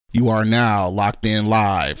You are now locked in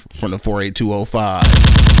live from the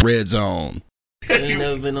 48205 Red Zone. You ain't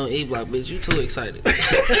never been on E Block, bitch. You too excited.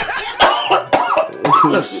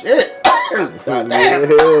 Shit. Damn.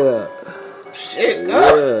 Yeah. Shit,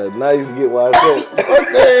 God. Yeah, now you get why I said.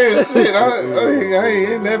 Fuck that shit. I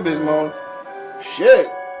ain't in that bitch, man. Shit.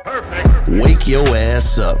 Wake your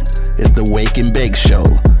ass up. It's the Wake and Bake Show,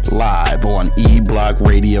 live on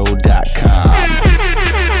eblockradio.com.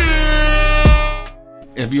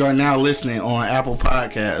 If you are now listening on Apple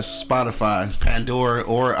Podcasts, Spotify, Pandora,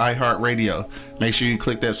 or iHeartRadio, make sure you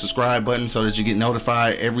click that subscribe button so that you get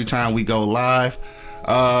notified every time we go live.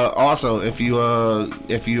 Also, if you are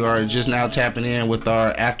just now tapping in with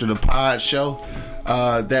our After the Pod show,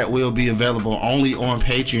 that will be available only on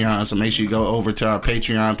Patreon. So make sure you go over to our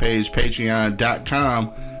Patreon page,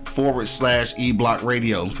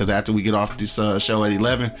 patreon.com/eblockradio, because after we get off this show at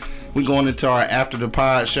 11, we're going into our After the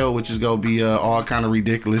Pod show, which is going to be all kind of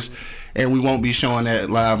ridiculous, and we won't be showing that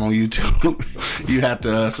live on YouTube. You have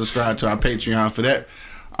to subscribe to our Patreon for that.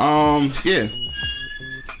 Yeah.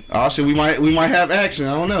 Also, we might have action.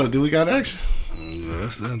 I don't know. Do we got action?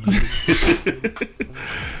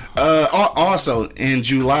 Also, in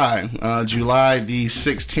July the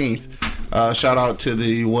 16th, shout out to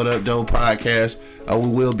the What Up Doe podcast. We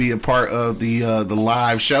will be a part of the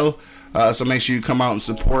live show. So make sure you come out and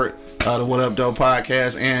support the What Up Doe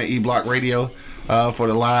podcast and E-Block Radio for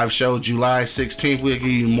the live show July 16th. We'll give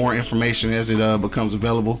you more information as it becomes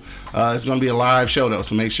available. It's going to be a live show though,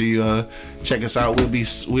 so make sure you check us out.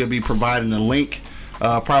 We'll be providing a link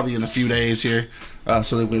probably in a few days here,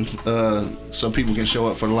 so people can show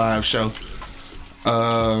up for the live show.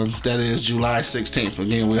 That is July 16th.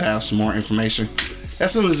 Again, we'll have some more information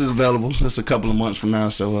as soon as it's available. That's a couple of months from now,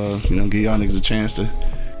 so give y'all niggas a chance to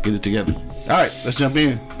get it together. All right, let's jump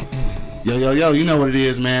in. Yo, you know what it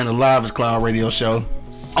is, man. The livest cloud radio show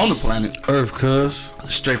on the planet Earth, cuz.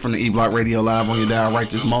 Straight from the E-Block Radio live on your dial right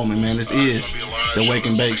this moment, man. This is the Wake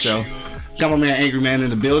and Bake Show. Got my man Angry Man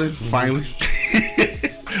in the building, finally.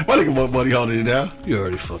 My nigga buddy holding it down. You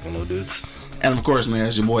already fucking know, dudes. And of course, man,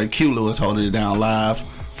 it's your boy Q Lewis holding it down live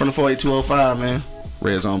from the 48205, man.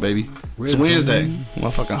 Red Zone, baby. It's Wednesday.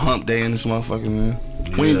 Motherfucking hump day in this motherfucking, man.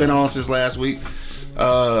 Yeah. We ain't been on since last week.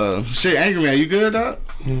 Shit, Angry Man, you good, dog?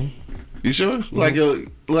 Mm-hmm. You sure?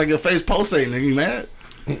 Mm-hmm. Like your face pulsating, nigga. You mad?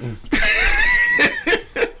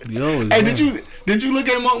 Hey, did you look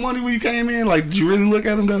at Monk Money when you came in? Like, did you really look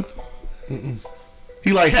at him though? Mm-mm.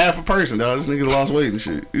 He like half a person, dog. This nigga lost weight and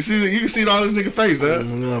shit. You can see it on this nigga face, dog.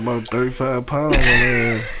 About 35 pounds on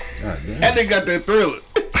there. That nigga got that Thriller.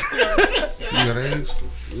 You got AIDS?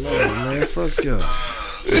 No, man, fuck y'all.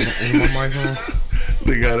 Is my mic on?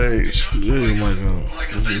 They got AIDS. Yeah, your mic on.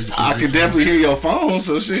 I can definitely hear your phone,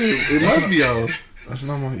 so shit, it must be on. That's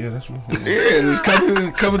not my. Yeah, that's my phone. Yeah, it's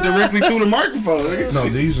coming directly through the microphone. Nigga. No,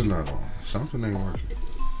 these are not on. Something ain't working.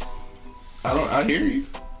 I hear you.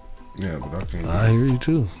 Yeah, but I can't. I hear you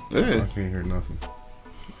too. Yeah. I can't hear nothing.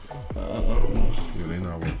 Yeah, they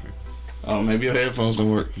not working. Oh, maybe your headphones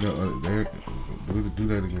don't work. No, do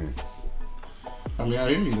that again. I mean, I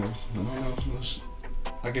hear you though. I don't know.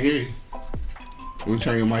 I can hear you. We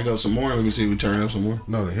turn your mic up some more. Let me see if we turn it up some more.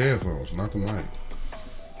 No, the headphones, not the mic.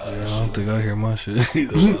 I don't think I hear my shit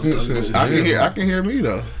either. I can hear me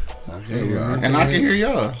though. I can hear me. And I can hear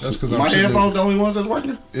y'all. That's because my headphones the only ones that's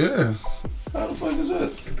working? Yeah. How the fuck is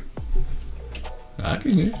that? I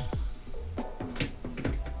can hear.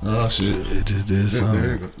 Oh shit! It just did something.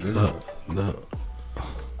 There you go. No.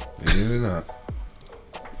 Yeah, not.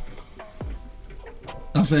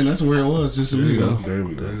 I'm saying that's where it was just a minute ago. There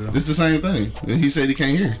we go. This the same thing. He said he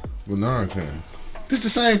can't hear. Well, now I can. This the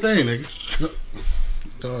same thing, nigga.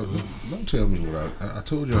 Dog, don't tell me what I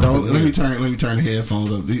told you. Let me turn the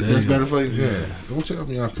headphones up. That's better for you. Yeah. Don't tell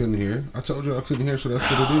me I couldn't hear. I told you I couldn't hear, so that's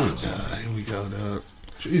what it is. God, here we go, dog.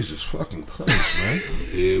 Jesus fucking Christ, man.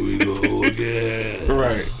 Here we go again.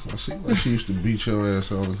 Right. I see why she used to beat your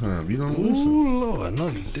ass all the time. You don't listen. Ooh, Lord, I know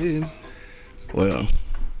you did. Well,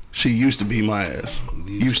 she used to beat my ass.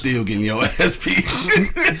 You still getting your ass beat.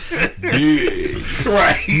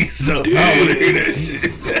 Right. So I want to hear that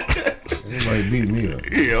shit. Everybody beat me up.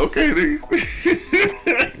 Yeah, okay, nigga.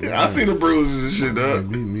 I see the bruises and shit,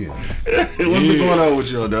 dog. Beat me up. What's been going on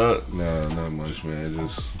with you, dog? Nah, not much, man.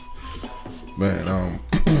 Just, man,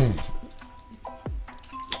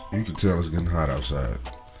 you can tell it's getting hot outside.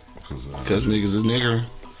 Cause niggas is niggering.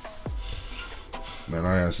 Man,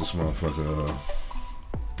 I asked this motherfucker,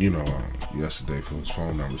 yesterday for his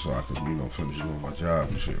phone number so I can, finish doing my job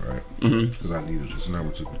and shit, right? Because I needed his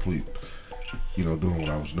number to complete, doing what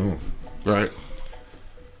I was doing. Right.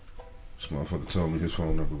 This motherfucker told me his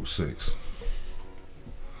phone number was 6.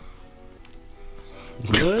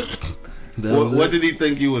 What did he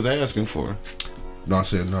think you was asking for? No, I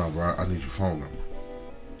said, no, bro, I need your phone number.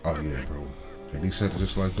 Oh, yeah, bro. And he said it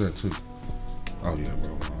just like that, too. Oh, yeah,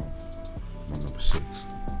 bro. My number 6.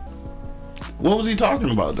 What was he talking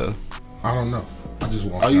about, though? I don't know. I just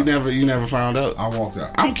walked out. You never found out? I walked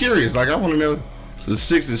out. I'm curious. Like, I want to know the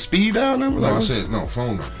 6 is speed dial number? No, Like, I what's- said, no,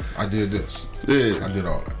 phone number. I did this. Yeah. I did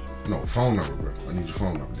all that. No, phone number, bro. I need your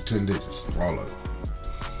phone number. The 10 digits. All of it.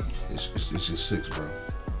 It's just 6, bro.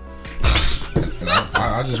 And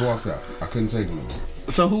I just walked out. I couldn't take it no more.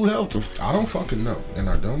 So who helped him? I don't fucking know. And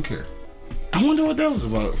I don't care. I wonder what that was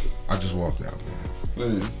about. I just walked out,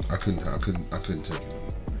 man. Man. I couldn't take it no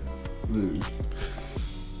more, man. Man.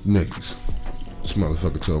 Niggas. This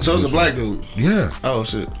motherfucker told me. So it's a this black one. dude. Yeah. Oh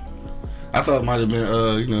shit. I thought it might have been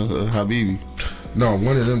Habibi. No,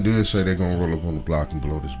 one of them did say they're gonna roll up on the block and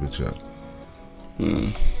blow this bitch up.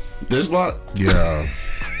 This block? Yeah.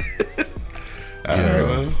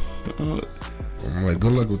 Yeah. I'm like,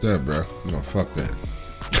 good luck with that, bro. No, fuck that.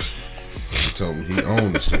 He told me he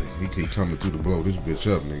owned the city. He keep coming through to blow this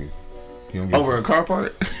bitch up, nigga. He don't give, Over a car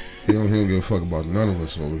part? he don't give a fuck about none of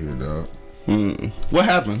us over here, dog. What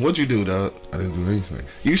happened? What'd you do, dog? I didn't do anything.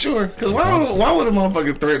 You sure? Cause why would a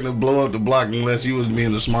motherfucker threaten to blow up the block unless you was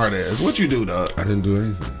being a smart ass? What you do, dog? I didn't do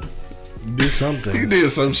anything. Do You something. did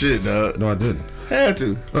some shit, dog. No, I didn't. Had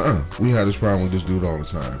to. We had this problem with this dude all the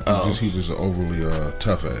time. Oh. He's just an overly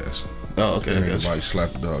tough ass. Oh, okay. And I got you. everybody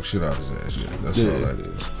slap the dog shit out his ass. Yeah, that's Yeah. all that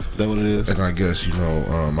is. Is that what it is? And I guess,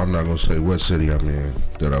 I'm not gonna say what city I'm in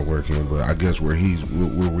that I work in, but I guess where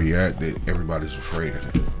we at, that everybody's afraid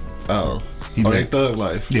of him. Oh. He They made- thug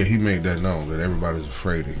life. Yeah, he made that known that everybody's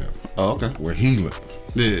afraid of him. Oh, okay. Where he lives.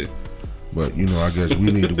 Yeah. But I guess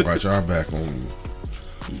we need to watch our back on.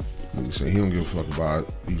 Let me say he don't give a fuck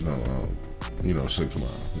about 6 Mile. He don't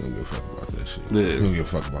give a fuck about that shit. Yeah. He don't give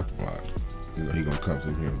a fuck about the block. He gonna come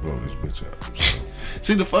through here and blow this bitch up. So.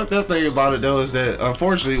 See, the fucked up thing about it though is that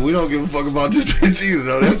unfortunately we don't give a fuck about this bitch either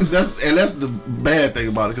though. That's the bad thing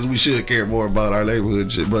about it, because we should care more about our neighborhood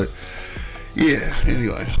and shit. But yeah,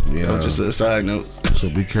 anyway, Yeah. that was just a side note. So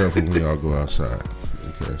be careful when y'all go outside.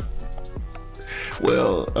 Okay.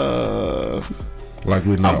 Well, Like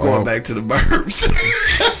we're not I'm going all, back to the burbs.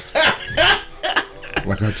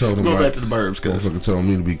 Like I told him. Going like, back to the burbs, cause motherfucker told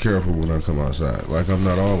me to be careful when I come outside. Like I'm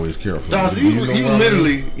not always careful. nah, see, You know you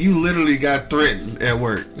why? literally got threatened at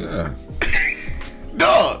work. Yeah.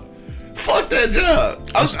 Dog, fuck that job.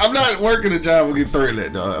 I'm not working a job and get threatened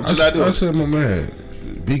at, dog. I'm just not doing I it. said, my man,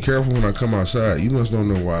 be careful when I come outside. You must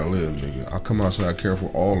don't know where I live, nigga. I come outside careful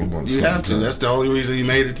all the months. You have to. That's the only reason you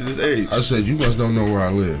made it to this age. I said, you must don't know where I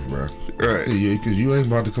live, bro. Right. Yeah, because you ain't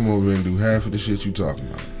about to come over and do half of the shit you talking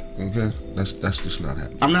about. Okay? That's just not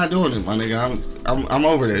happening. I'm not doing it, my nigga. I'm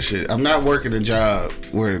over that shit. I'm not working a job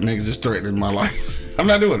where niggas just threatening my life. I'm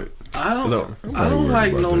not doing it. I It's over. don't. I don't worried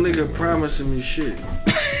like about no that nigga nigga. promising me shit.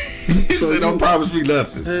 He So said, "Don't you- promise me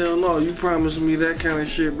nothing." Hell no, you promise me that kind of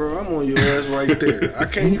shit, bro. I'm on your ass right there.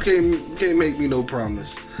 You can't make me no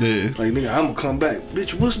promise. Yeah. Like nigga, I'm gonna come back,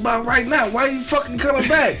 bitch. What's about right now? Why you fucking coming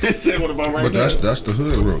back? He said, "What about right But now?" that's the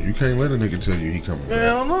hood rule. You can't let a nigga tell you he coming back.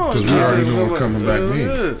 Hell no. Because we already know what coming back means.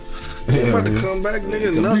 Yeah. You Yeah, about to man. come back, nigga?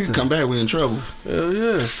 If we Nothing. come back, we in trouble. Hell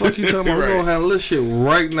yeah. Fuck you talking about? Right. We gonna handle this shit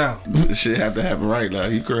right now. This shit have to happen right now.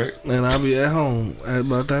 You correct? And I'll be at home at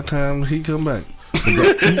about that time he come back.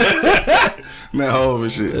 Man, hold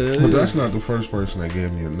and shit. But that's not the first person that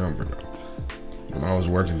gave me a number, though. When I was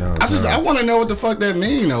working downtown. I want to know what the fuck that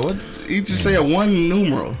mean though. What, you just say a one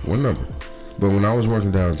numeral. One number. But when I was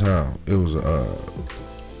working downtown, it was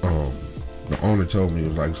the owner told me it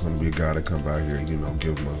was like it's gonna be a guy to come by here and give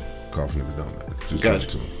him a coffee and a donut. Just Gotcha. give it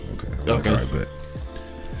to him. Okay. I'm Okay. like, all right, bet.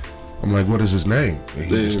 I'm like, what is his name? And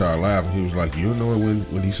he Yeah. just started laughing. He was like, you'll know it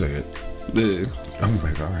when he say it. Yeah. I'm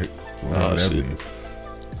like, all right. Well, Oh, that shit. mean?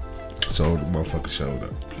 So the motherfucker showed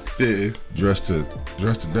up. Yeah. Dressed to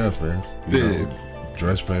death, man. Yeah.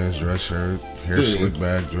 Dress pants, dress shirt, hair Yeah. slick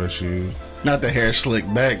back, dress shoes. Not the hair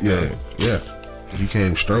slicked back Yeah, though. yeah. He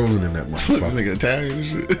came strolling in that This motherfucker. nigga Italian and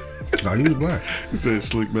shit. No, he was black. He said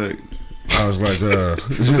slick back. I was like, Is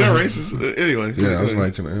that racist? Anyway. Yeah, I was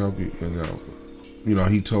like, can I help you? And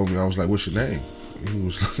he told me, I was like, what's your name? And he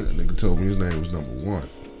was, that nigga told me his name was number 1.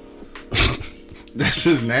 That's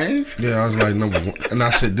his name? Yeah, I was like, number 1. And I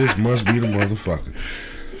said, this must be the motherfucker.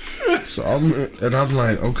 So I'm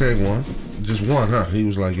like, okay, 1. Just 1, huh? He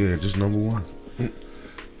was like, yeah, just number 1.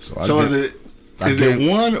 So is it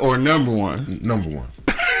one or number one? Number 1.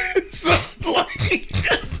 So like,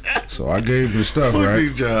 So I gave him stuff, fuck right?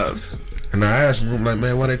 these jobs. And I asked him, I'm like,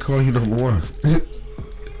 man, why they call you number 1?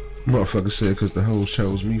 Motherfucker said, because the hoes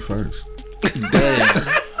chose me first. Damn.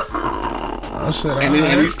 I I said,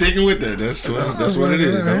 and he's sticking with that. That's what it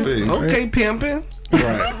is. I feel you. Okay, pimping.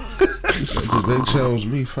 Right. He said, 'cause they chose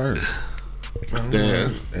me first. Yeah.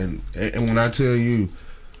 And when I tell you,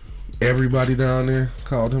 everybody down there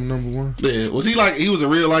called him number one. Yeah. Was he like he was a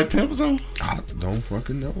real life pimp or something? I don't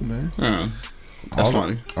fucking know, man. That's all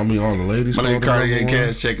funny. I mean, all the ladies. My name called him Cartier number one.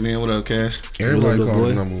 Cash checking in. What up, Cash? Everybody What up, called boy?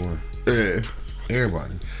 him number one. Yeah.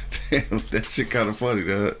 Everybody. Damn, that shit kind of funny,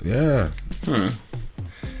 dog. Yeah.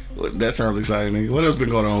 Well, that sounds exciting, nigga. What else been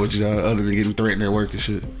going on with you, dog, other than getting threatened at work and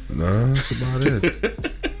shit? Nah, that's about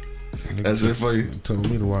it. That's it for you? Told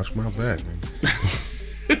me to watch my back, man.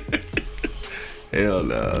 Hell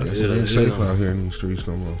no. Guess it ain't safe out here in these streets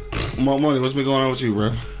no more. More money. What's been going on with you,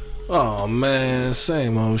 bro? Oh man,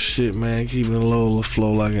 same old shit, man. Keeping it low,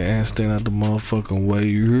 flow like an ant, staying out the motherfucking way.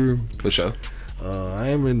 You hear? For sure. I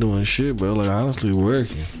ain't been doing shit, bro. Like honestly,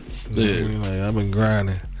 working. You know what I mean? Like I've been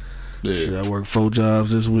grinding. Shit, Yeah. I worked 4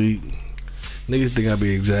 jobs this week. Niggas think I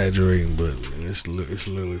be exaggerating, but it's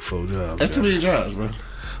literally 4 jobs. That's too many jobs, bro.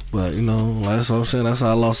 But you know, like, that's what I'm saying. That's how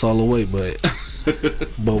I lost all the weight. But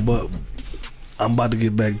but I'm about to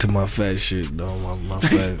get back to my fat shit, though. My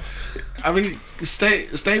fat. I mean, stay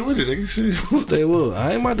with it, nigga. Shit. Stay well.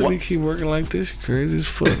 I ain't about to keep working like this. Crazy as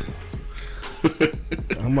fuck.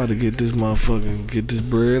 I'm about to get this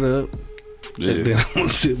bread up. Yeah. And then I'm gonna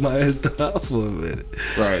sit my ass down for a minute.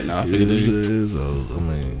 Right now, I Yeah, feel it you. is. I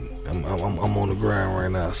mean, I'm on the grind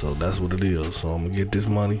right now, so that's what it is. So I'm gonna get this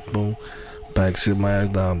money, boom, back, sit my ass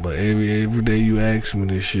down. But every day you ask me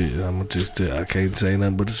this shit, I'm gonna just tell. I can't say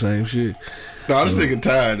nothing but the same shit. No, this nigga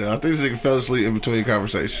tired though. I think this nigga fell asleep in between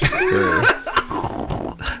conversations. Yeah.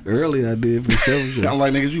 Early I did for sure. I'm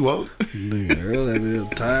like, niggas, you woke? Nigga, early I did. I'm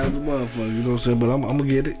tired of the motherfucker. You know what I'm saying? But I'm gonna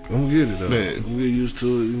get it. I'm gonna get it though. Yeah. I'm gonna get used to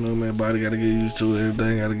it. You know, man, body gotta get used to it.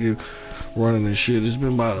 Everything gotta get running and shit. It's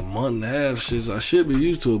been about a month and a half. Shit, so I should be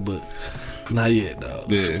used to it, but not yet, dog.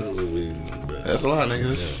 Yeah. But, That's a lot,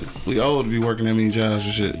 niggas. We old to be working that many jobs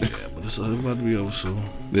and shit. yeah, but it's about to be over soon.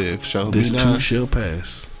 Yeah, for sure. This Be too done. shall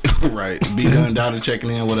pass. Right. Be done. Dollar checking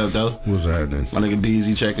in. What up, though? What's happening? My nigga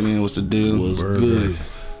BZ checking in. What's the deal? Was Bird, good.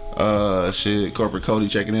 Shit. Corporate Cody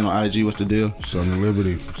checking in on IG. What's the deal? Son of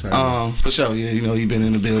Liberty. For sure. Yeah, you know he been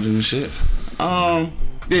in the building and shit.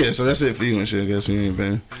 Yeah. So that's it for you and shit. I guess you ain't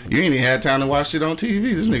even had time to watch shit on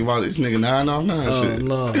TV. This nigga 9 off 9 shit.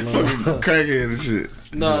 No. Fucking crackhead and shit.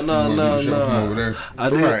 No. Over there. I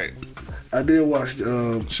did. Right. I did watch.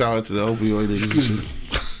 Shout out to the opioid niggas and shit.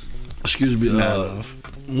 Excuse me. Not enough.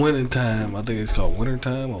 Winning Time. I think it's called Winter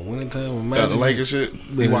Time or Winning Time. The Lakers shit.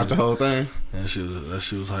 You watched the whole thing? That shit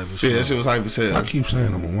was hype as Yeah, that fuck. shit was hype as hell. I keep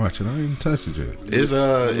saying I'm gonna watch it. I ain't even touched it yet. It's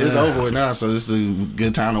over with now, so this is a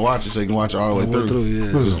good time to watch it, so you can watch it all the way through.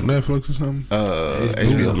 Yeah. What is it, Netflix or something?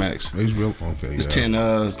 HBO Max. HBO? Okay. It's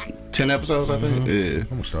yeah. 10 episodes, I think. Yeah. I'm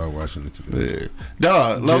gonna start watching it today. Yeah.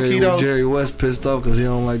 Dog, low key though, Jerry West pissed off because he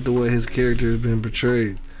don't like the way his character has been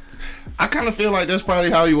portrayed. I kind of feel like that's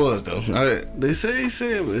probably how he was though. They say it's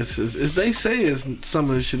some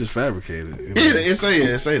of this shit is fabricated. You know? Yeah, it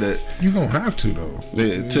say that. You gonna have to though.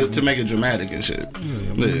 Yeah, to make it dramatic and shit.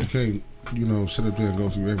 Yeah, I mean, you can't, sit up there and go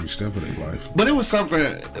through every step of their life. But it was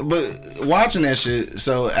something. But watching that shit.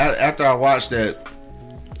 So after I watched that,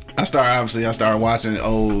 I started watching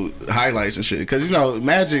old highlights and shit because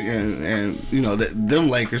Magic and them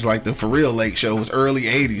Lakers, like the For Real Lake show was early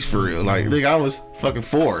 80s for real. Like nigga, I was fucking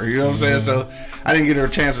 4, you know what I'm saying? So I didn't get a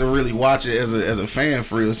chance to really watch it as a fan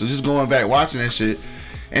for real. So just going back watching that shit,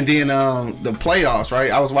 and then the playoffs,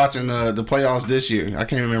 right? I was watching the playoffs this year. I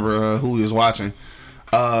can't remember who we was watching,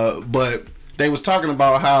 but they was talking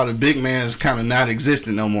about how the big man's kind of not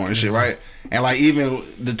existing no more and shit, right? And like even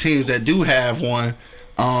the teams that do have one.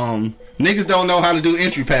 Niggas don't know how to do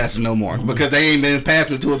entry passes no more because they ain't been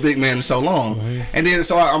passing it to a big man in so long. And then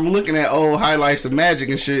so I'm looking at old highlights of Magic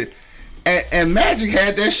and shit, and Magic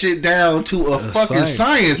had that shit down to a fucking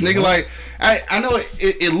science, nigga. Like I know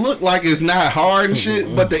it looked like it's not hard and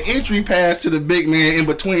shit, but the entry pass to the big man in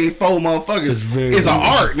between 4 motherfuckers is an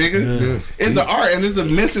art, nigga. Yeah. It's an art, and it's a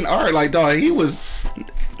missing art. Like dog, that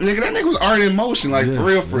nigga was art in motion, like for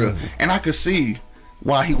real. And I could see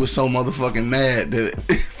why he was so motherfucking mad that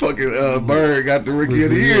fucking Bird got the Rookie of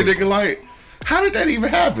the Year, nigga. Like, how did that even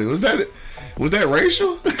happen? Was that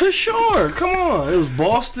racial? For sure. Come on. It was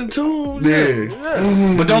Boston too.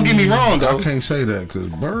 Yeah. But don't get me wrong though. I can't say that because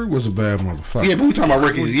Bird was a bad motherfucker. Yeah, but we talking about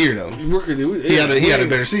Rookie of the Year though. He had a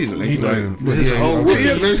better season. He had a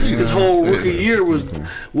better season. His whole rookie year was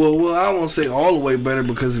well, I won't say all the way better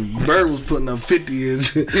because Bird was putting up 50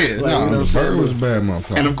 years. Bird was a bad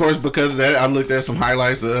motherfucker. And of course, because of that, I looked at some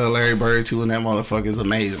highlights of Larry Bird too, and that motherfucker is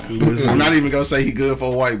amazing. I'm not even gonna say he good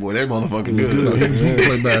for a white boy. That motherfucker good. He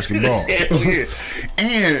play basketball. yeah.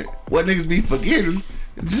 And what niggas be forgetting,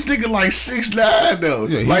 this nigga like 6'9" though.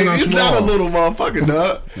 Yeah, like not it's small. not a little motherfucker,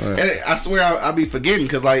 dog. Right. And I swear I be forgetting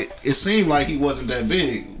because like it seemed like he wasn't that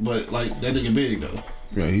big, but like that nigga big though.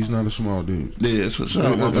 Yeah, he's not a small dude. Yeah, so shout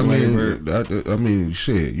out I motherfucker. mean,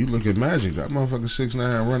 shit. You look at Magic, that motherfucker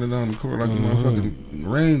 6'9" running down the court like a motherfucking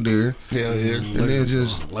reindeer, Hell yeah. and then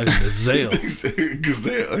just like a gazelle.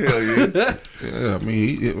 Gazelle, hell yeah. yeah. I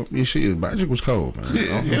mean, shit. Magic was cold, man. Yeah, I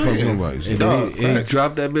don't hell fuck yeah. nobody. And Dog, then he facts.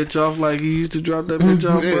 dropped that bitch off like he used to drop that bitch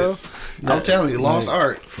off, Yeah. bro. I'm telling you, lost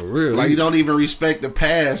art. For real. Like you don't even respect the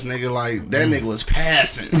past, nigga. Like that nigga was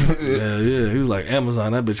passing. Yeah. He was like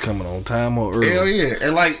Amazon. That bitch coming on time or early. Hell yeah.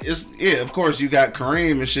 And like of course you got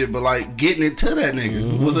Kareem and shit, but like getting it to that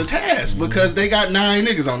nigga was a task because they got 9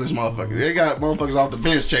 niggas on this motherfucker. They got motherfuckers off the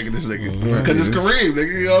bench checking this nigga. Because it's Kareem,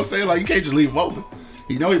 nigga. You know what I'm saying? Like you can't just leave him open.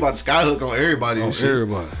 You know he about to skyhook on everybody and shit.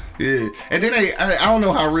 Everybody. Yeah. And then I don't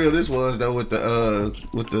know how real this was though with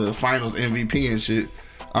the finals MVP and shit.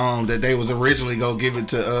 That they was originally gonna give it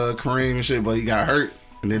to Kareem and shit, but he got hurt.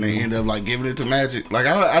 And then they ended up like giving it to Magic. Like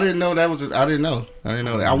I didn't know that was. I didn't know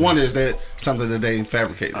that. I wonder is that something that they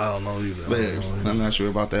fabricated. I don't know either. But yeah, I'm not sure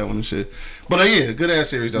about that one and shit. But yeah, good ass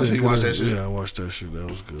series though. So you watched that shit? Yeah, I watched that shit. That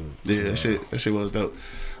was good. Yeah, that shit was dope.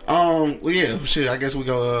 Well, yeah, shit. I guess we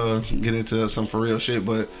go get into some for real shit.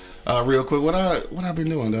 But real quick, what I been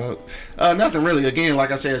doing, dog? Nothing really. Again,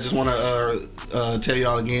 like I said, I just want to tell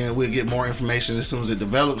y'all again. We'll get more information as soon as it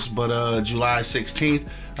develops. But July 16th,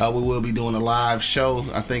 we will be doing a live show.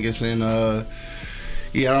 I think it's in.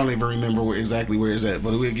 Yeah, I don't even remember exactly where it's at,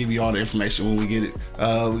 but we'll give you all the information when we get it.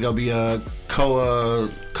 We're gonna be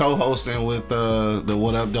co-hosting with the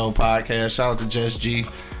What Up Doe podcast. Shout out to Just G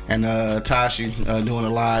and Tashi doing a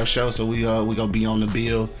live show, so we gonna be on the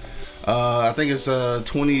bill. I think it's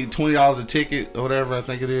 $20 a ticket or whatever. I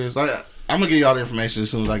think it is. I'm gonna give y'all the information as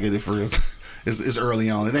soon as I get it for real. It's early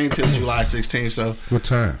on. It ain't until July 16th, so. What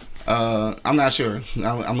time? I'm not sure.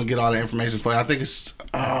 I'm gonna get all the information for you. I think it's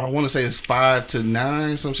I want to say it's 5 to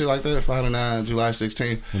 9, some shit like that. 5 to 9, July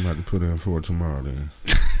 16th. I'm about to put in for it tomorrow then.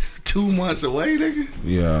 2 months away, nigga.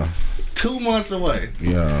 Yeah. 2 months away.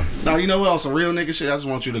 Yeah. Now you know what? On some real nigga shit, I just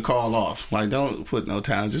want you to call off. Like, don't put no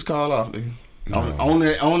time. Just call off, nigga. No. On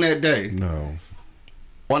that day. No.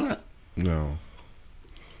 Why not? No.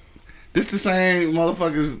 This the same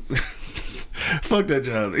motherfuckers. Fuck that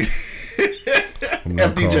job, nigga. I'm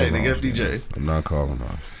not FDJ, calling nigga. off, FDJ. man. I'm not calling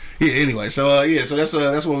off. Yeah. Anyway, so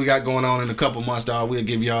so that's what we got going on in a couple months, dog. We'll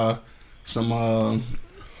give y'all some.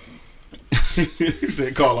 He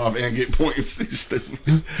said call off and get points. He's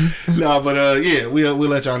stupid. No, but yeah, we'll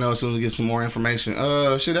let y'all know as soon as we get some more information.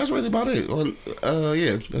 Shit, that's really about it.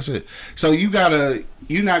 Yeah, that's it. So you not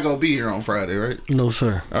gonna be here on Friday, right? No,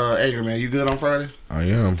 sir. Edgar, man, you good on Friday? I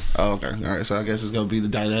am. Oh, okay. All right. So I guess it's gonna be the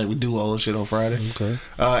dynamic duo and shit on Friday. Okay.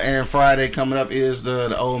 And Friday coming up is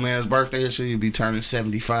the old man's birthday. So you'll be turning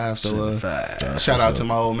 75. So shout out to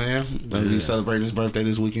my old man. We'll be celebrating his birthday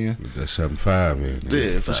this weekend. That's 75 in.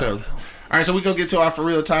 Yeah, for sure. All right, so we gonna get to our for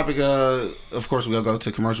real topic. Of course, we gonna go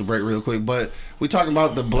to commercial break real quick, but we talking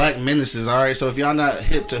about the Black Menaces. All right, so if y'all not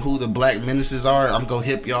hip to who the Black Menaces are, I'm gonna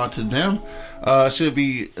hip y'all to them. Should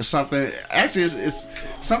be something. Actually, it's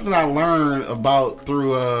something I learned about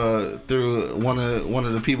through one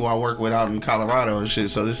of the people I work with out in Colorado and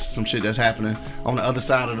shit. So this is some shit that's happening on the other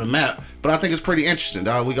side of the map. But I think it's pretty interesting,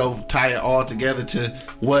 dog. We go tie it all together to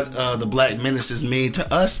what the Black Menaces mean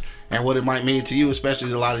to us and what it might mean to you,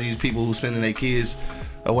 especially a lot of these people who sending their kids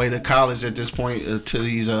away to college at this point to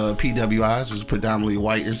these PWIs, which is predominantly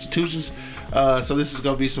white institutions. So this is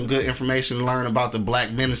going to be some good information to learn about the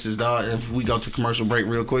Black Menaces, dog. If we go to commercial break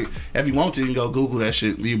real quick, if you want to, you can go Google that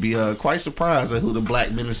shit. You'll be quite surprised at who the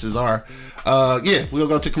Black Menaces are. Yeah, we'll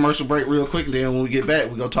go to commercial break real quick, and then when we get back,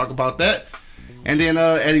 we're going to talk about that. And then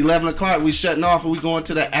at 11 o'clock, we shutting off and we going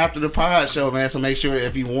to the After the Pod show, man. So make sure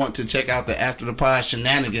if you want to check out the After the Pod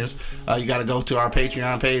shenanigans, you got to go to our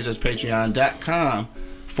Patreon page. That's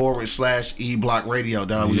patreon.com/eBlock Radio,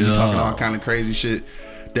 dog. We be talking all kind of crazy shit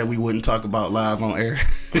that we wouldn't talk about live on air.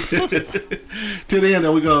 Till then,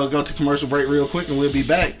 though, we going to go to commercial break real quick and we'll be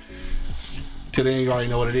back. Till then, you already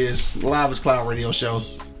know what it is. Live as Cloud Radio show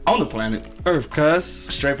on the planet Earth, cuss.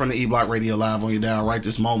 straight from the E-Block Radio live on your dial right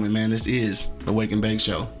this moment, man. This is the Wake and Bake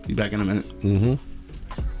Show. Be back in a minute.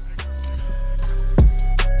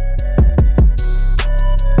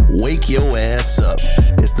 Wake your ass up.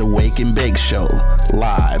 It's the Wake and Bake Show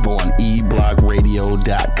live on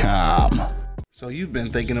eblockradio.com. So you've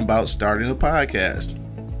been thinking about starting a podcast,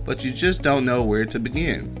 but you just don't know where to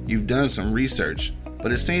begin. You've done some research,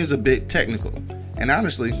 but it seems a bit technical and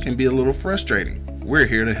honestly can be a little frustrating. We're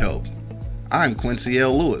here to help. I'm Quincy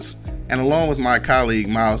L. Lewis, And along with my colleague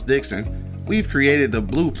Miles Dixon, we've created the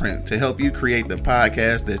blueprint to help you create the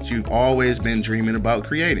podcast that you've always been dreaming about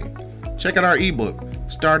creating. Check out our ebook,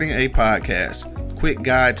 Starting a Podcast, quick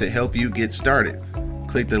guide to help you get started.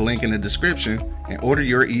 Click the link in the description and order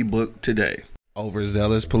your ebook today.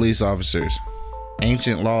 Overzealous police officers.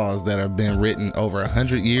 Ancient laws that have been written over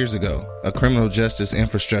 100 years ago. A criminal justice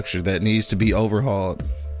infrastructure that needs to be overhauled.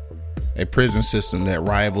 A prison system that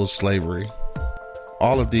rivals slavery.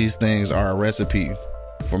 All of these things are a recipe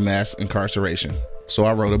for mass incarceration. So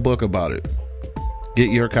I wrote a book about it. Get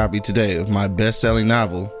your copy today of my best-selling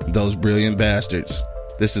novel, Those Brilliant Bastards.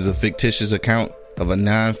 This is a fictitious account of a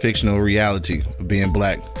non-fictional reality of being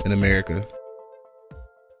black in America.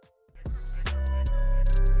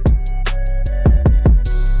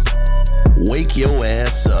 Wake your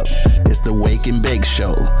ass up. It's the Wake and Bake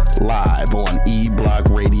Show, live on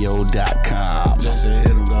eblockradio.com. Just hit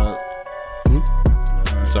him, dog.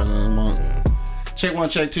 Talking to him on. Check one,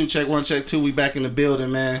 check two, check one, check two. We back in the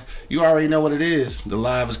building, man. You already know what it is. The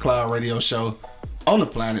Live is Cloud radio show on the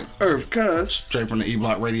planet Earth, cuz. Straight from the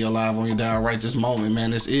E-Block Radio live on your dial right this moment,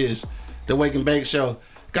 man. This is the Wake and Bake Show.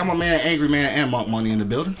 Got my man Angry Man and Monk Money in the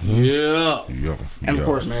building. Yeah. And of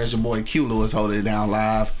course, man, it's your boy Q Lewis holding it down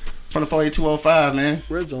live from the 48205, man.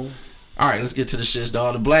 Red Zone. All right, let's get to the shits,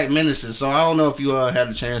 dog. The Black Menaces. So I don't know if you had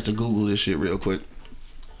a chance to Google this shit real quick,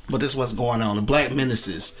 but this is what's going on. The Black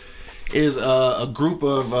Menaces is a group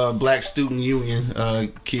of black student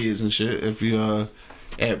union kids and shit. If you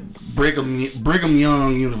at Brigham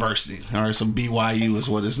Young University, all right, so BYU is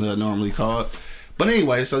what it's normally called. But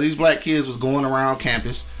anyway, so these black kids was going around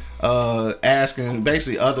campus asking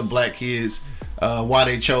basically other black kids why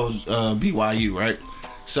they chose BYU, right?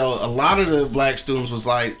 So a lot of the black students was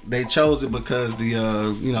like they chose it because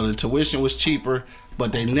the tuition was cheaper,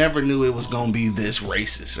 but they never knew it was gonna be this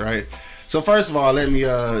racist, right? So first of all, let me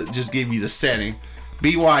just give you the setting.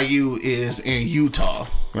 BYU is in Utah,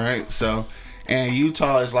 right? So, and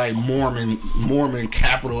Utah is like Mormon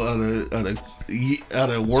capital of the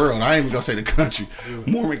world. I ain't even gonna say the country.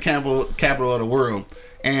 Mormon capital of the world.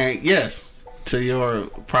 And yes, to your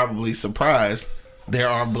probably surprise, there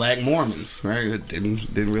are black Mormons, right? Didn't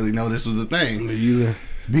really know this was a thing.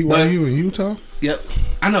 BYU in Utah? Yep,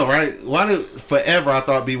 I know, right? Forever I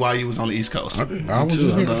thought BYU was on the East Coast. I was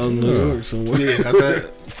too. I thought it was New York somewhere. Yeah, I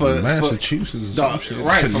thought for Massachusetts. Dog,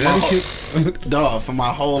 right? For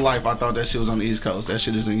my whole life, I thought that shit was on the East Coast. That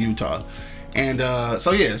shit is in Utah. And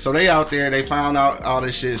so they out there. They found out all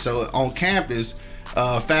this shit. So on campus,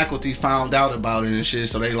 faculty found out about it and shit.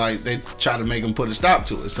 So they try to make them put a stop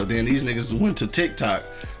to it. So then these niggas went to TikTok,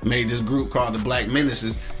 made this group called the Black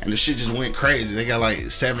Menaces, and the shit just went crazy. They got like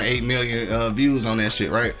 7-8 million views on that shit,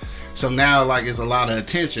 right? So now it's a lot of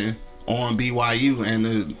attention on BYU and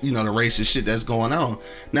the racist shit that's going on.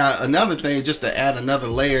 Now another thing, just to add another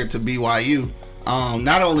layer to BYU,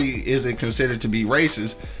 not only is it considered to be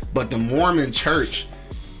racist, but the Mormon church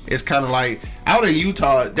is kind of like out in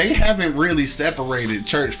Utah. They haven't really separated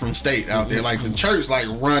church from state out there. Like the church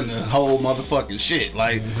run the whole motherfucking shit.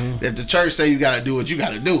 Like if the church say you gotta do it, you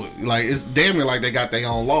gotta do it. Like it's damn near like they got their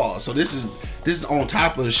own laws. So this is on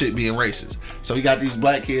top of the shit being racist. So you got these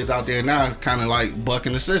black kids out there now kind of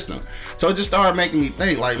bucking the system. So it just started making me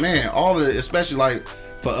think man, all of it, especially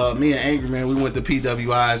for me and Angry Man, we went to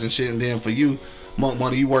PWIs and shit, and then for you, Monk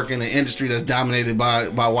Money, you work in an industry that's dominated by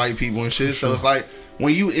white people and shit. So it's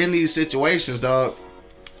when you in these situations, dog,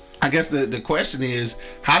 I guess the question is,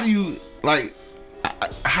 how do you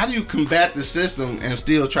combat the system and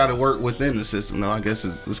still try to work within the system? Though I guess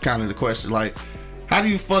it's kind of the question. How do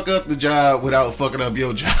you fuck up the job without fucking up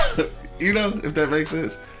your job? If that makes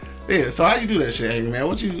sense. Yeah. So how you do that shit, Angry Man?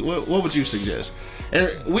 What would you suggest? And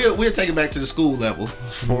we'll take it back to the school level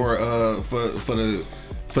for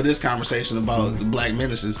this conversation about the Black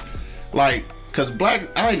Menaces. Cause I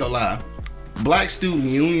ain't gonna lie, black student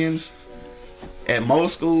unions at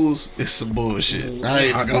most schools is some bullshit. I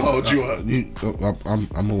ain't gonna hold you up. I'm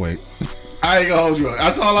gonna wait. I ain't gonna hold you up.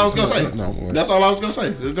 That's all I was gonna say. No, that's all I was gonna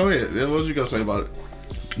say. Go ahead. What was you gonna say about it?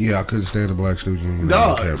 Yeah, I couldn't stand the black student union.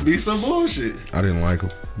 Dog, be some bullshit. I didn't like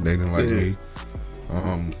them. They didn't like me.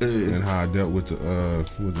 And how I dealt with the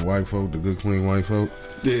white folk, the good clean white folk.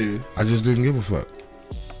 Yeah. I just didn't give a fuck.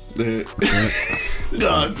 Yeah.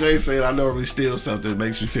 Dog, Jay said I normally steal something that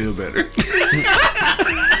makes you feel better.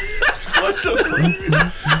 What the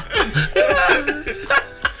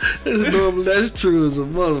fuck? That's true as a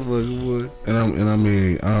motherfucker, boy. And I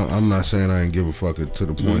mean, I'm not saying I didn't give a fuck to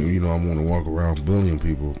the point, I want to walk around bullying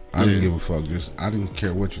people. I didn't give a fuck. I didn't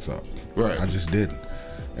care what you thought. Right. I just didn't.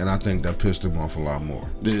 And I think that pissed him off a lot more.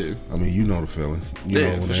 Yeah. I mean, you know the feeling. You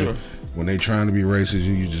know, for sure. when they trying to be racist,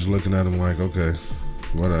 and you just looking at them like, okay,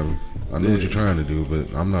 whatever. I know what you're trying to do,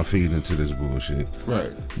 but I'm not feeding into this bullshit.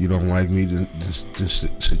 Right. You don't like me, just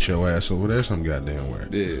sit your ass over there some goddamn where.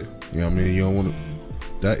 Yeah. You know what I mean? You don't want to.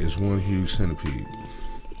 That is one huge centipede.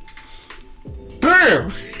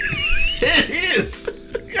 Damn. It is.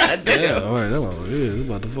 God damn. Yeah, all right, that one is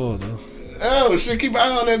about to fall though. Oh shit! Keep an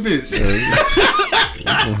eye on that bitch. You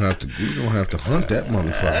gonna have to hunt that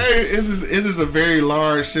motherfucker. Hey, it is a very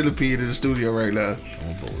large centipede in the studio right now.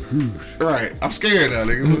 Right, I'm scared now,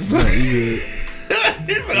 nigga.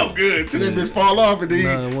 I'm good. Till that bitch fall off and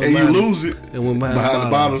then you lose it. It went behind the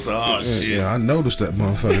bottom. So, shit. Yeah, I noticed that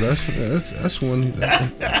motherfucker. That's one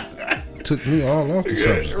that took me all off the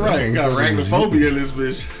subject. Right, got arachnophobia in this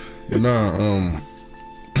bitch. But nah,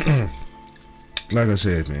 like I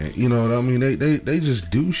said, man, you know what I mean? They just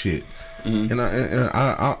do shit. And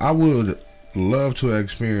I would love to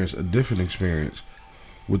experience a different experience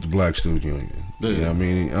with the Black Student Union. Yeah. You know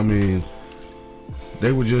what I mean,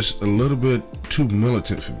 they were just a little bit too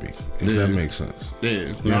militant for me, if that makes sense.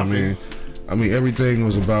 Yeah. You know what I mean? I mean, everything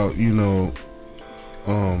was about,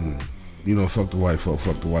 fuck the white folk,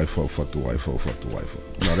 fuck the white folk, fuck the white folk, fuck the white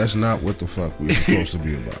folk. No, that's not what the fuck we're supposed to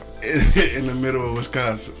be about. In the middle of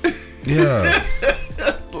Wisconsin. Yeah.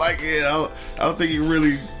 I don't think you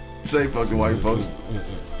really say fuck the white folks.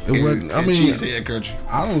 Cheesehead country.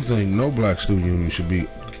 I don't think no Black Student Union should be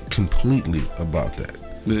completely about that.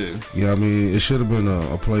 Yeah. You know what I mean? It should have been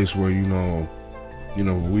a place where, we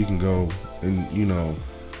can go and,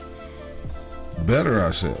 better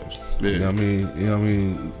ourselves. Yeah. You know what I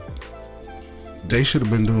mean? They should have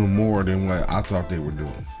been doing more than what I thought they were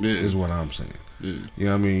doing. Yeah. Is what I'm saying. Yeah. You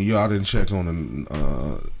know what I mean? Y'all didn't check on a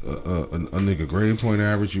nigga grade point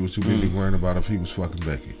average. You was too busy worrying about if he was fucking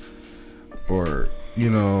Becky. Or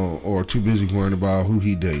too busy worrying about who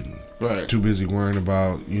he dating. Right. Too busy worrying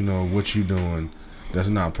about, what you doing that's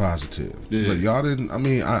not positive. Yeah. But y'all didn't,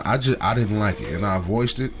 I didn't like it. And I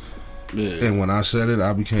voiced it. Yeah. And when I said it,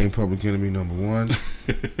 I became public enemy number one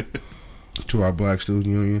to our Black Student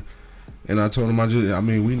Union. And I told them,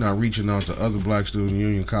 we not reaching out to other Black Student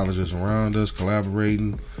Union colleges around us,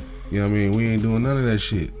 collaborating. You know what I mean? We ain't doing none of that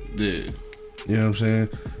shit. Yeah. You know what I'm saying?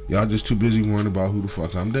 Y'all just too busy worrying about who the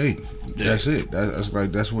fuck I'm dating. Yeah. That's it.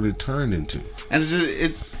 That's what it turned into. And it's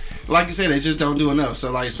just, like you said, they just don't do enough.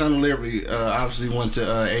 So, like, Son of Liberty obviously went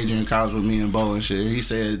to Adrian College with me and Bo and shit. He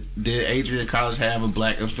said, did Adrian College have a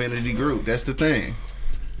Black affinity group? That's the thing.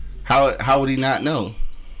 How would he not know?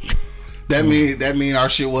 That mean our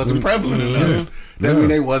shit wasn't prevalent enough. That mean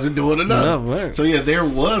they wasn't doing enough. Right. So yeah, there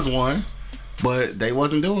was one, but they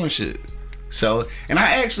wasn't doing shit. So, and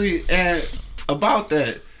I actually, and about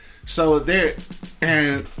that, so there,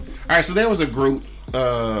 and all right, so there was a group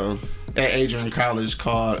at Adrian College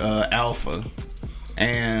called Alpha,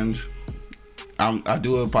 and I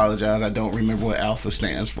do apologize, I don't remember what Alpha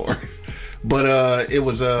stands for, but it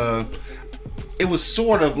was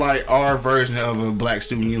sort of like our version of a Black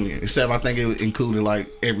Student Union, except I think it included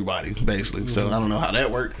like everybody basically. So I don't know how that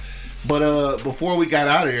worked. But before we got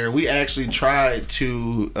out of there, we actually tried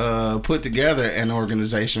to put together an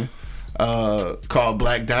organization called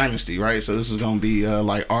Black Dynasty, right? So this is going to be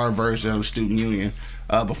like our version of Student Union.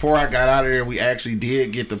 Before I got out of there, we actually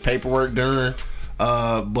did get the paperwork done.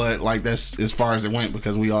 But like that's as far as it went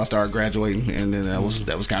because we all started graduating, and then that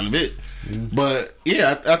was kind of it. But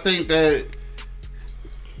yeah, I think that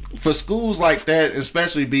for schools like that,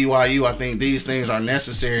 especially BYU, I think these things are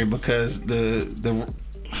necessary because the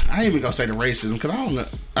I ain't even gonna say the racism because I don't know.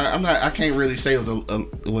 I can't really say it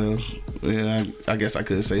was I guess I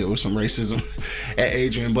could say it was some racism at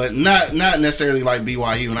Adrian, but not necessarily like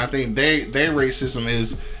BYU. And I think their racism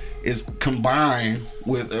is combined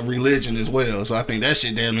with a religion as well. So I think that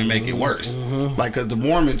shit damn near make it worse. Like, cause the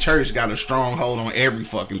Mormon Church got a strong hold on every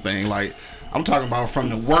fucking thing. Like, I'm talking about from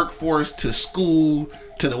the workforce to school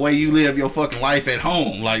to the way you live your fucking life at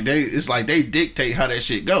home. Like it's like they dictate how that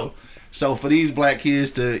shit go. So for these black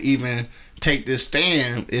kids to even take this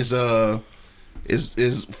stand is for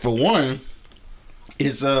one,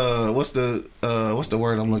 it's what's the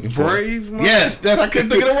word I'm looking for? Brave. Yes, that I couldn't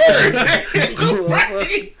think of the word.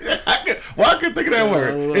 Right? I couldn't think of that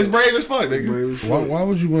word? It's brave as fuck, nigga. Why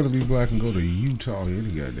would you want to be black and go to Utah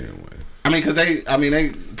any goddamn way? I mean, because they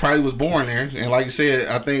probably was born there, and like you said,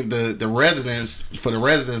 I think the residents,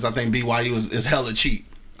 I think BYU is hella cheap.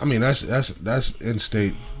 I mean, that's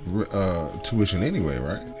in-state tuition anyway,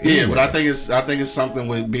 right? Yeah, but I think it's something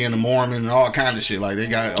with being a Mormon and all kind of shit. Like they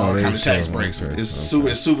got all kind of tax breaks. Okay, it's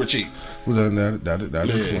super cheap. Well, then that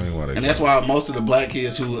explains why they. And that's why most of the black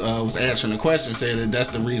kids who was answering the question said that that's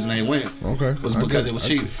the reason they went. Okay, was because it was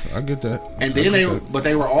cheap. I get that. And then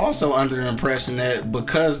they were also under the impression that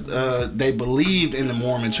because they believed in the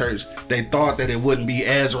Mormon church, they thought that it wouldn't be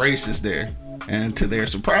as racist there. And to their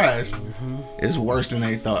surprise, it's worse than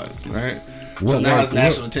they thought, right? So now it's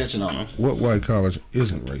national attention on them. What white college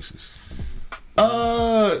isn't racist?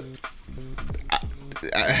 I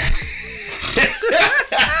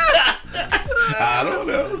don't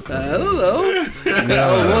know. I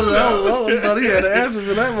thought he had an answer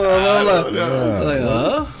for that one.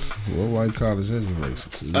 What white college isn't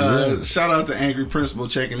racist? Shout out to Angry Principal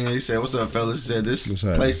checking in. He said, "What's up, fellas?" He said, "This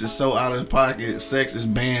place is so out of pocket. Sex is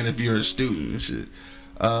banned if you're a student and shit."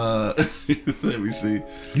 Let me see.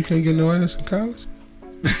 You can't get no ass in college?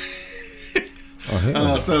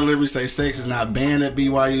 Southern Liberty say sex is not banned at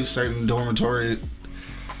BYU. Certain dormitories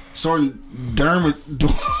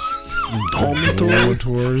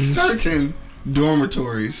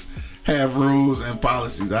have rules and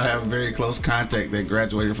policies. I have a very close contact that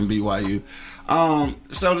graduated from BYU.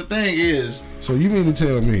 So the thing is, so you mean to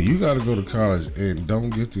tell me you got to go to college and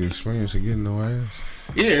don't get the experience of getting no ass?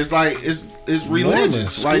 Yeah, it's like it's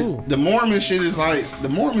religious. Like the Mormon shit is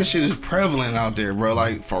prevalent out there, bro.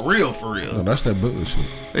 Like for real. No, that's that bullshit.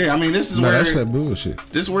 Yeah, I mean that's that bullshit.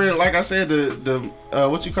 This is where, like I said, the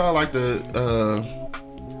what you call like the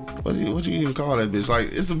what do you even call that bitch?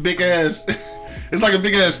 Like it's a big ass. It's like a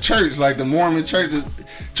big ass church, like the Mormon Church of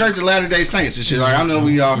Latter-day Saints and shit. Like I know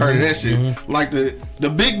we all heard of that shit. Like the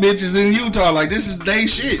big bitches in Utah, like this is they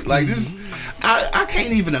shit. Like this, I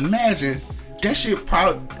can't even imagine that shit.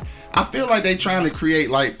 Probably, I feel like they trying to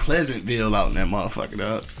create like Pleasantville out in that motherfucker,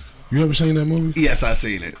 dog. You ever seen that movie? Yes, I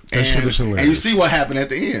seen it. And you see what happened at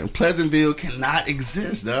the end. Pleasantville cannot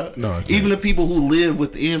exist, dog. No, even the people who live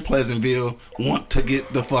within Pleasantville want to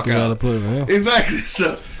get the fuck out. Exactly.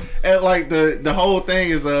 So, and like the whole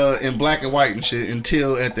thing is in black and white and shit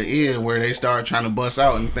until at the end where they start trying to bust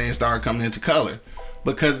out and things start coming into color.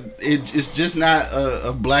 Because it's just not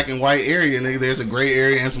a black and white area. Nigga. There's a gray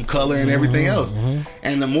area and some color and everything else.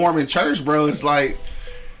 And the Mormon church, bro, it's like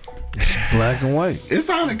black and white. It's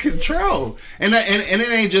out of control, and it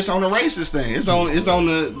ain't just on the racist thing. It's on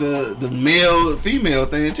the male female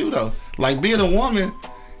thing too, though. Like being a woman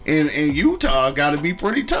in Utah got to be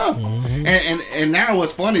pretty tough. And now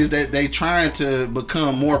what's funny is that they trying to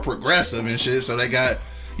become more progressive and shit. So they got,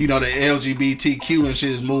 you know, the LGBTQ and shit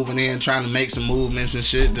is moving in, trying to make some movements and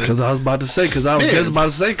shit. Because I was about to say, they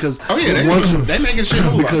making shit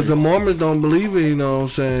move. Because the Mormons don't believe in, you know what I'm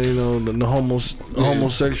saying, you know, the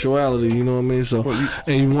homosexuality, you know what I mean? So,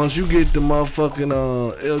 and once you get the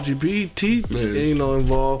motherfucking LGBT, you know,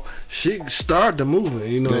 involved, shit start to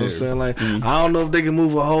moving, you know what I'm saying? Like, I don't know if they can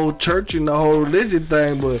move a whole church and the whole religion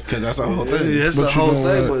thing, but because that's the whole thing. That's the whole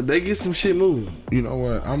thing, but they get some shit moving. You know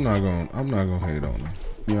what? I'm not gonna hate on them.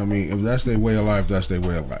 You know what I mean? If that's their way of life, that's their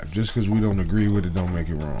way of life. Just because we don't agree with it, don't make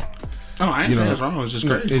it wrong. Oh, I ain't saying it's wrong. It's just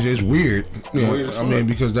crazy. It's weird. It's weird. I mean,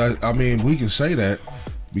 because we can say that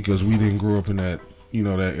because we didn't grow up in that, you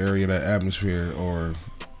know, that area, that atmosphere, or,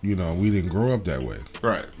 you know, we didn't grow up that way.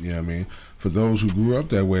 Right. You know what I mean? For those who grew up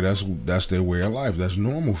that way, that's their way of life. That's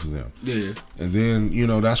normal for them. Yeah. And then, you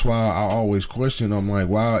know, that's why I always question. I'm like,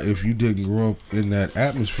 wow, if you didn't grow up in that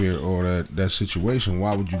atmosphere or that situation,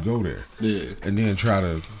 why would you go there? Yeah. And then try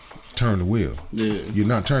to turn the wheel. Yeah. You're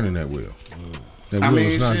not turning that wheel. That wheel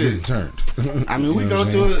is not getting turned. I mean, we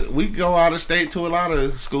go out of state to a lot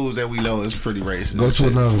of schools that we know is pretty racist. Go to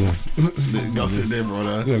another one. Go to them,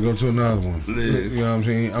 brother. Yeah, go to another one. Yeah. You know what I'm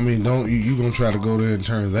saying? I mean, don't you gonna try to go there and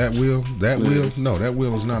turn that wheel? Wheel? No, that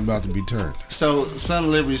wheel is not about to be turned. So, Son of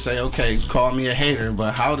Liberty say, okay, call me a hater,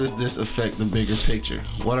 but how does this affect the bigger picture?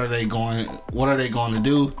 What are they going to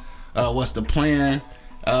do? What's the plan?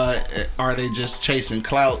 Are they just chasing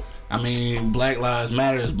clout? I mean, Black Lives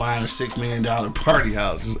Matter is buying a $6 million party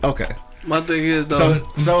house. Okay. My thing is though.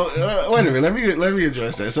 So wait a minute. Let me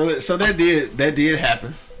address that. So that did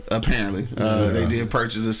happen. Apparently, they did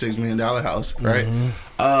purchase a $6 million house, right?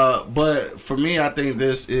 But for me, I think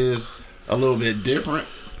this is a little bit different.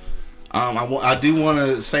 I do want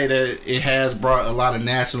to say that it has brought a lot of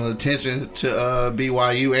national attention to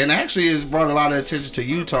BYU, and actually it's brought a lot of attention to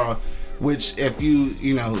Utah. Which, if you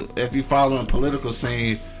follow the political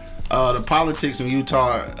scene. The politics in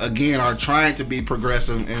Utah again are trying to be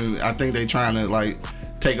progressive, and I think they're trying to like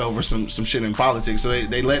take over some shit in politics. So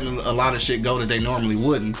they letting a lot of shit go that they normally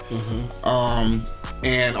wouldn't.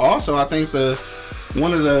 And also I think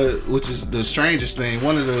which is the strangest thing,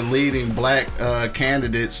 one of the leading black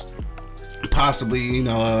candidates, possibly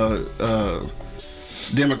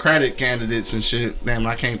Democratic candidates and shit. Damn,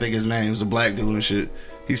 I can't think his name. He was a black dude and shit.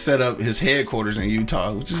 He set up his headquarters in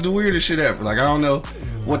Utah, which is the weirdest shit ever. Like, I don't know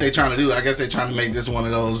what they trying to do. I guess they trying to make this one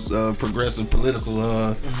of those progressive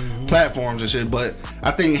political platforms and shit. But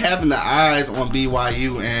I think having the eyes on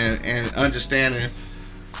BYU and understanding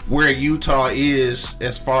where Utah is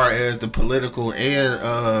as far as the political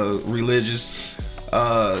and religious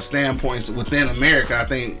standpoints within America, I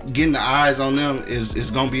think getting the eyes on them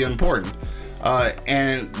is going to be important.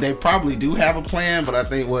 And they probably do have a plan, but I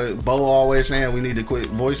think what Bo always saying, we need to quit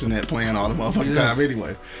voicing that plan all the motherfucking time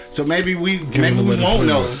anyway. So maybe we won't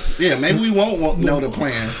know. Yeah, maybe we won't know the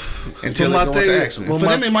plan until it goes into action. For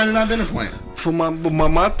them, it might have not been a plan.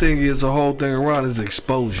 My thing is, the whole thing around is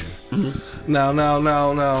exposure.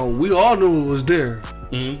 Now, we all knew it was there.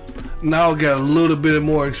 Now it got a little bit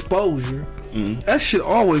more exposure. That shit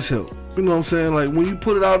always help. You know what I'm saying? Like, when you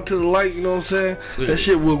put it out to the light, you know what I'm saying? Yeah. That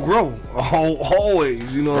shit will grow.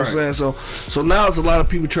 Always, you know what I'm saying? So now it's a lot of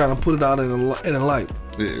people trying to put it out in the light.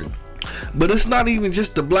 Yeah. But it's not even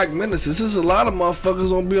just the black menaces. There's a lot of motherfuckers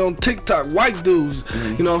gonna be on TikTok, white dudes,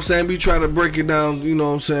 you know what I'm saying, be trying to break it down, you know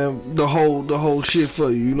what I'm saying, the whole shit for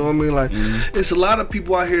you, you know what I mean? Like, it's a lot of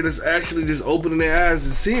people out here that's actually just opening their eyes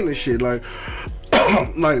and seeing this shit. Like,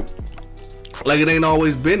 like it ain't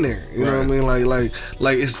always been there, you know what I mean?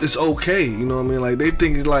 Like it's okay, you know what I mean? Like, they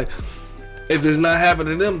think it's like, if it's not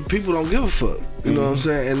happening to them, people don't give a fuck, you know what I'm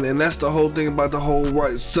saying? And that's the whole thing about the whole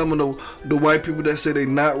right. Some of the white people that say they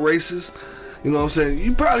not racist, you know what I'm saying?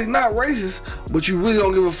 You probably not racist, but you really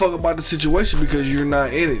don't give a fuck about the situation because you're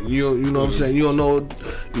not in it. You know what I'm saying? You don't know.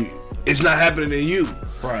 It's not happening to you.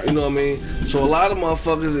 Right. You know what I mean? So a lot of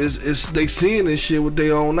motherfuckers is they seeing this shit with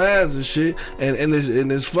their own eyes and shit, and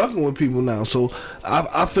it's fucking with people now. So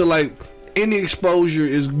I feel like any exposure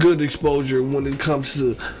is good exposure when it comes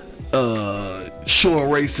to showing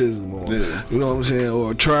racism, or you know what I'm saying,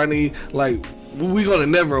 or trying to, like, we gonna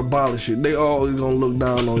never abolish it. They always gonna look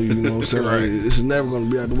down on you. You know what I'm saying? Right. Like, it's never gonna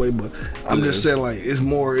be out the way. But I'm just saying, like, it's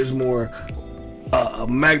more a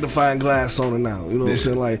magnifying glass on it now. You know what I'm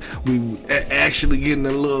saying? Like, we actually getting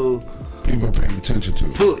a little people paying attention to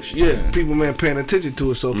it. Push, people paying attention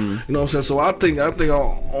to it. So you know what I'm saying. So I think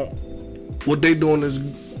what they doing is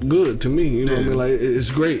good to me. You know what I mean? Like, it's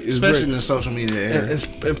great. It's especially great. in the social media era.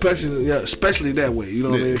 Especially that way. You know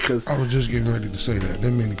what I mean? Because I was just getting ready to say that.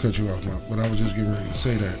 Didn't mean to cut you off, Mark, but I was just getting ready to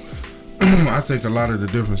say that. I think a lot of the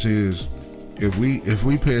difference is if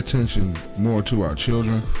we pay attention more to our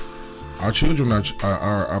children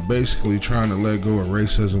are basically trying to let go of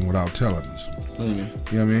racism without telling us. You know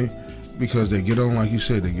what I mean? Because they get on, like you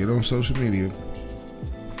said, they get on social media,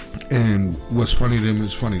 and what's funny to them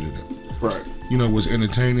is funny to them. Right. You know, what's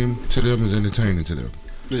entertaining to them is entertaining to them.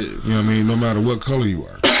 Yeah. You know what I mean? No matter what color you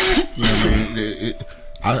are. You know what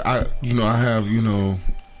I mean? I have,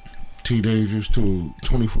 teenagers to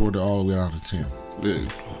 24 to all the way out to 10. Yeah.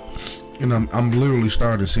 And I'm literally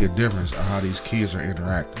starting to see a difference of how these kids are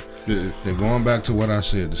interacting. Yeah. They're going back to what I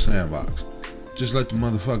said, the sandbox. Just let the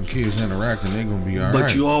motherfucking kids interact and they're gonna be alright.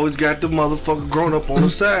 But you always got the motherfucker grown up on the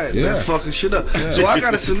side that's fucking shit up. Yeah. So I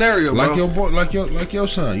got a scenario, like bro. Your boy, like your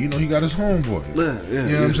son. You know, he got his homeboy. You know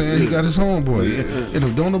what I'm saying? He got his homeboy. And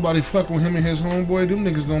if don't nobody fuck with him and his homeboy, them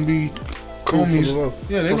niggas gonna be cool homies.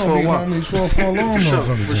 They gonna be homies for a long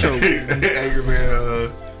motherfucking for sure. Angry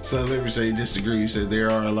man. So let me say you disagree. You said there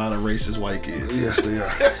are a lot of racist white kids. Yes, they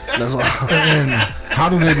are. That's all. And how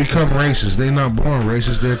do they become racist? They're not born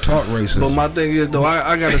racist. They're taught racist. But my thing is, though,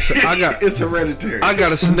 I got it's hereditary. I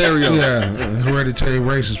got a scenario. Yeah, hereditary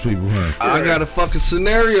racist people, huh? I got a fucking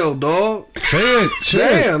scenario, dog. Say it.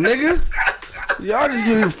 Damn, nigga. Y'all just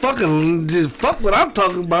give me just fuck what I'm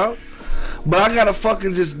talking about. But I gotta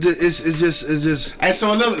fucking it's just. I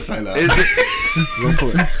saw another side of real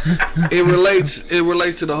quick. It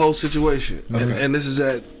relates to the whole situation, and this is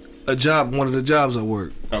at a job, one of the jobs I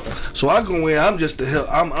work. Okay. So I go in. I'm just to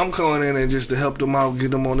help. I'm calling in and just to help them out, get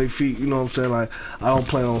them on their feet. You know what I'm saying? Like, I don't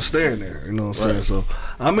plan on staying there. You know what I'm saying? So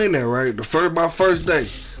I'm in there, right? My first day.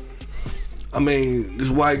 I mean, this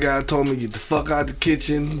white guy told me get the fuck out the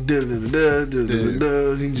kitchen.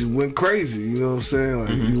 He just went crazy. You know what I'm saying? Like,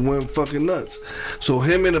 he went fucking nuts. So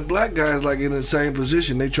him and the black guys like in the same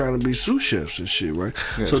position. They trying to be sous chefs and shit, right?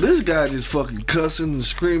 Yes. So this guy just fucking cussing and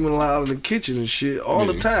screaming loud in the kitchen and shit all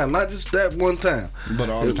the time. Not just that one time, but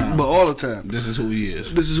all the time. But all the time. This is who he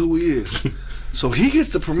is. So he gets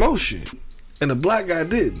the promotion, and the black guy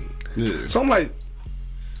didn't. Yeah. So I'm like,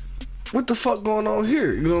 what the fuck going on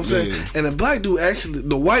here? You know what I'm saying? Yeah. And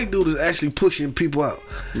the white dude is actually pushing people out.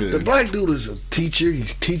 Yeah. The black dude is a teacher.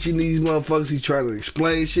 He's teaching these motherfuckers. He's trying to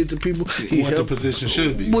explain shit to people. What the position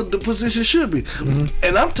should be. What the position should be.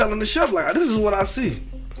 And I'm telling the chef, like, this is what I see.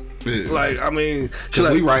 Yeah. Like, I mean,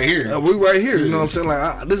 Cause we right here. We right here. You know what I'm saying?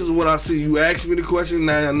 Like, this is what I see. You ask me the question,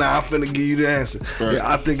 now I'm finna give you the answer. Right.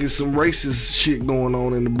 Yeah, I think it's some racist shit going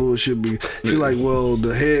on in the bullshit. She's like, well,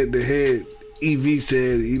 the head EV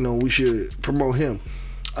said, you know, we should promote him.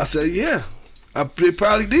 I said, yeah. They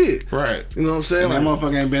probably did. Right. You know what I'm saying? And that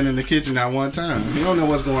motherfucker ain't been in the kitchen not one time. You don't know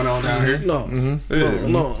what's going on down here. No.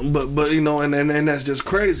 No. But you know, and that's just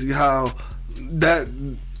crazy how that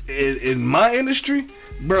in my industry,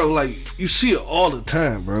 bro, like you see it all the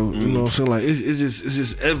time, bro. You know what I'm saying? Like it's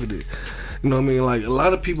just evident. You know what I mean? Like a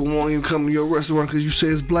lot of people won't even come to your restaurant because you say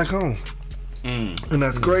it's black owned, and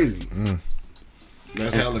that's crazy.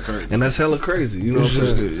 That's hella crazy. And that's hella crazy. You know what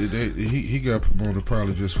I'm saying? He got promoted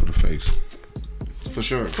probably just for the face. For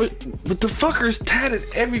sure. But the fucker's tatted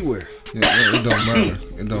everywhere. Yeah, it don't matter.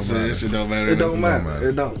 It don't matter. It don't matter.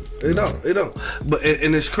 It don't matter. It don't. But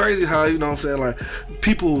and it's crazy how, you know what I'm saying, like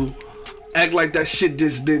people act like that shit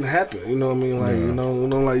just didn't happen. You know what I mean? Like you know,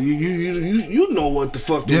 like you know what the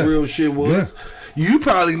fuck the real shit was. Yeah. You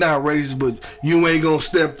probably not racist, but you ain't gonna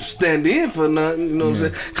stand in for nothing. You know what I'm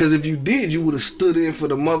saying? Because if you did, you would have stood in for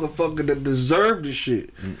the motherfucker that deserved the shit.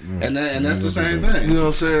 And that's the same thing. You know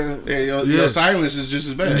what I'm saying? Yeah, your silence is just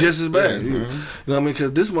as bad. Just as bad. Yeah, you know what I mean?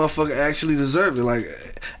 Because this motherfucker actually deserved it.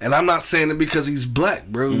 Like, and I'm not saying it because he's black,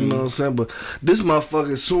 bro. You know what I'm saying? But this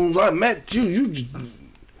motherfucker, as soon as I met you, you just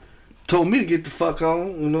told me to get the fuck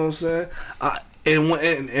on. You know what I'm saying? And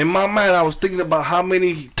in my mind, I was thinking about how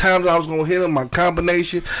many times I was gonna hit him, my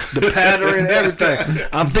combination, the pattern, everything.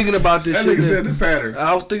 I'm thinking about this that shit. Nigga said the pattern.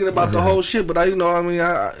 I was thinking about the whole shit, but I'm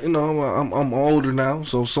older now,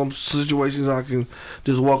 so some situations I can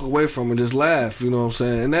just walk away from and just laugh. You know what I'm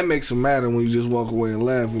saying? And that makes it matter when you just walk away and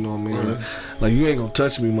laugh. You know what I mean? Like you ain't gonna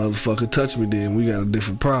touch me, motherfucker. Touch me, then we got a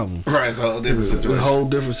different problem. Right, it's a whole different situation. A whole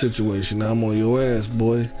different situation. Now I'm on your ass,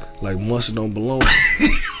 boy. Like mustard don't belong.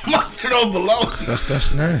 Mustard don't belong.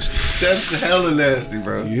 That's nasty. That's hella nasty,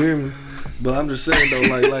 bro. You hear me? But I'm just saying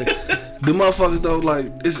though, like the motherfuckers though, like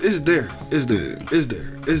it's there.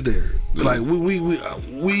 Like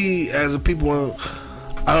we as a people,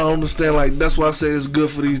 I don't understand. Like that's why I say it's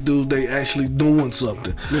good for these dudes. They actually doing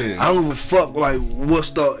something. Yeah. I don't give a fuck. Like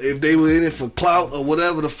what's if they were in it for clout or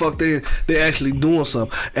whatever the fuck they actually doing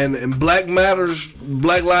something. And Black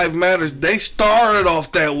Lives Matters. They started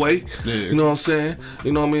off that way. Yeah. You know what I'm saying?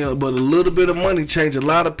 You know what I mean? But a little bit of money changed a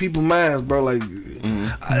lot of people's minds, bro. Like,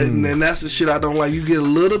 and that's the shit I don't like. You get a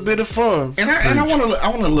little bit of funds. And I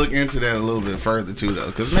want to look into that a little bit further too, though,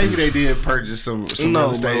 because maybe they did purchase some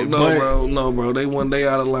real estate. No, bro. They one day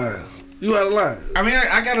out of line. You out of line. I mean,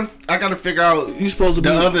 I gotta figure out you supposed to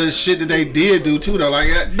the other shit that they did do too, though.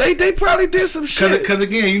 Like they probably did some shit. Because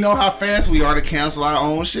again, you know how fast we are to cancel our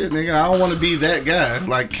own shit, nigga. I don't want to be that guy,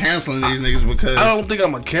 like canceling these niggas because I don't think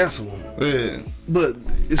I'm gonna cancel them. Yeah. But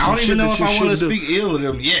I don't even know if I want to speak ill of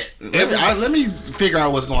them yet. Let me figure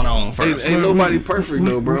out what's going on first. Ain't nobody perfect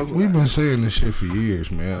though, bro. We've been saying this shit for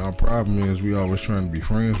years, man. Our problem is we always trying to be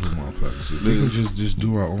friends with motherfuckers. If we can just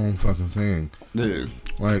do our own fucking thing. Yeah.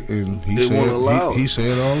 Like, and he said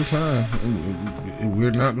it all the time.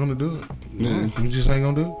 We're not gonna do it. Yeah. We just ain't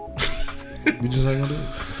gonna do it.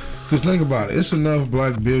 Because think about it. It's enough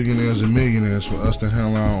black billionaires and millionaires for us to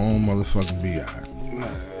handle our own motherfucking BI.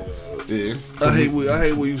 Yeah. I hate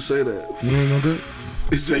when you say that. You ain't gonna do it?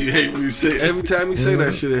 You say you hate when you say it. Every time you say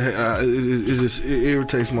that shit, it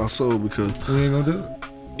irritates my soul because you ain't gonna do it.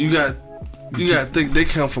 You got to think they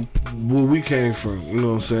come from where we came from. You know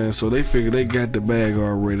what I'm saying? So they figure they got the bag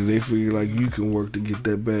already. They figure like you can work to get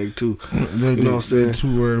that bag too. You know what I'm saying? They're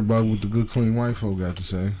too worried about what the good clean white folk got to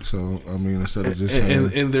say. So I mean, instead of just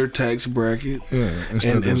saying in their tax bracket, and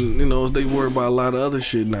you know they worry about a lot of other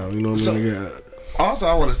shit now. You know what I mean? Also,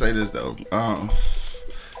 I want to say this though.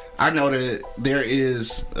 I know that there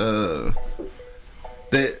is I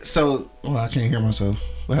can't hear myself.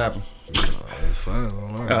 What happened? It's fine.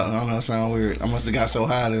 Right. I don't know. It sounds weird. I must have got so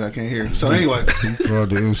high that I can't hear. So anyway, the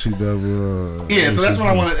NCAA. Yeah. So that's what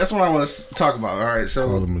I want. That's what I want to talk about. All right.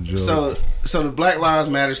 So the Black Lives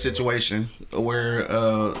Matter situation where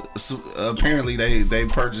apparently they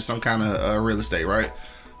purchased some kind of real estate, right?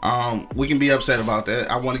 We can be upset about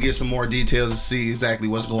that. I want to get some more details to see exactly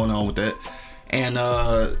what's going on with that. And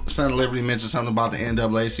Son of Liberty mentioned something about the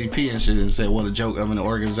NAACP and shit and said what a joke of an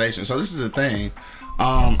organization. So this is the thing.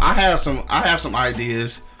 I have some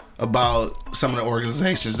ideas about some of the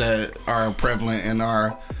organizations that are prevalent and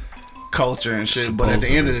are culture and shit. But at the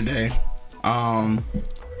end of the day, I'm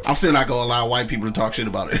still not gonna allow white people to talk shit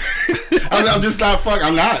about it. I'm just not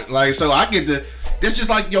I'm not like, so I get to. That's just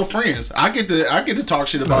like your friends. I get to talk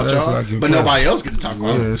shit about y'all, like but nobody else get to talk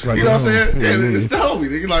about it. Like, you know what I'm saying? It's the homie.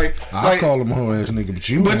 Nigga. I call him a whole ass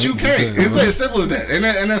nigga, but you can't. It's as simple as that. And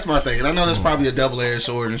that's my thing. And I know that's probably a double-edged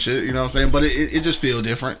sword and shit. You know what I'm saying? But it just feels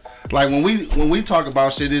different. Like when we talk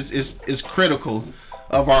about shit, it's critical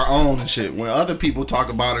of our own and shit. When other people talk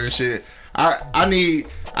about it and shit, I need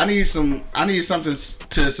something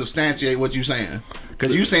to substantiate what you saying.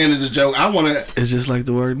 Cause you saying it's a joke. I wanna. It's just like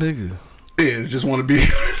the word nigga. Yeah, just want to be.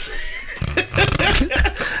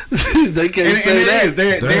 They can't say that.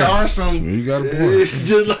 There are some. You got a point. It's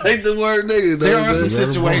just like the word nigga. There are some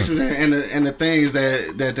situations and the things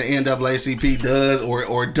that the NAACP does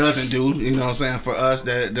or doesn't do. You know what I'm saying, for us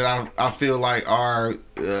that I feel like are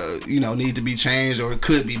need to be changed or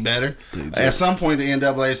could be better. At some point, the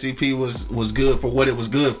NAACP was good for what it was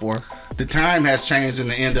good for. The time has changed and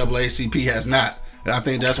the NAACP has not. And I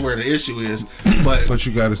think that's where the issue is. But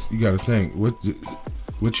you gotta think what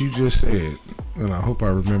you just said, and I hope I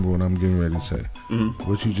remember what I'm getting ready to say. Mm-hmm.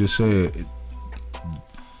 What you just said,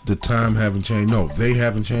 the time haven't changed. No, they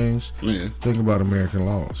haven't changed. Yeah. Think about American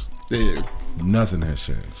laws. Yeah. Nothing has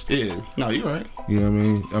changed. Yeah. No, you're right. You know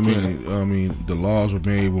what I mean? I mean, the laws were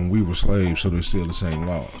made when we were slaves, so they're still the same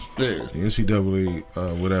laws. Yeah. The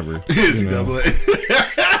NCAA, whatever. NCAA.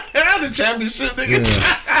 The championship, nigga.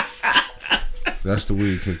 Yeah. That's the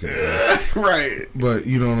weed ticket. Right. But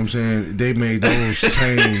you know what I'm saying? They made those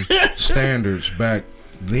same standards back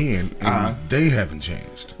then, and they haven't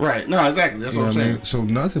changed. Right. No, exactly. That's what I'm saying. So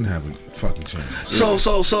nothing haven't fucking changed. So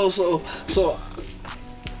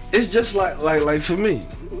it's just like for me.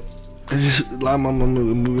 It's just like I'm gonna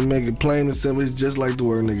make it plain and simple. It's just like the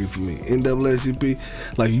word nigga for me. NAACP,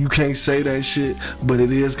 like you can't say that shit, but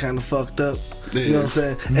it is kind of fucked up. Yeah. You know what I'm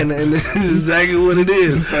saying? And this is exactly what it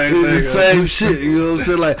is. It's the same shit. You know what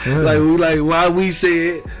I'm saying? Like why we say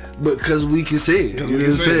it, but because we can say it. You know what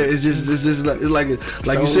I'm saying? It's just like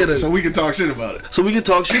you said. So we can talk shit about it. So we can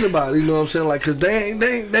talk shit about it. You know what I'm saying? Like, cause they ain't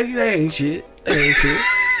shit. They ain't shit.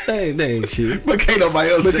 They ain't shit. But can't nobody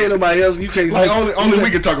else. But can't nobody else. You can't. Like only we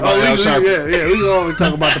can talk about Al Sharpton. Yeah. We can only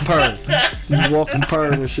talk about the perm. You walking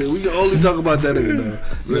perm and shit. We can only talk about that nigga though.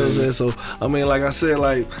 You know what I'm saying? So I mean, like I said,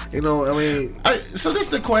 like so this is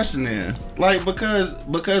the question then. Like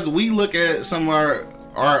because we look at some of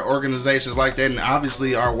our organizations like that, and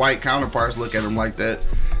obviously our white counterparts look at them like that.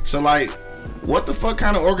 So like, what the fuck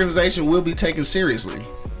kind of organization will be taken seriously?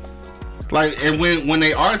 Like, and when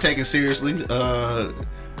they are taken seriously,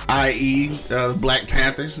 i.e. Black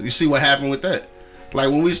Panthers, you see what happened with that. Like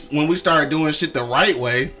when we start doing shit the right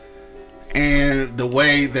way, and the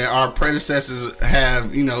way that our predecessors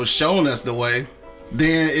have, shown us the way,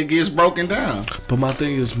 then it gets broken down. But my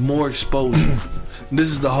thing is more exposure. This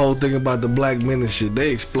is the whole thing about the black men and shit.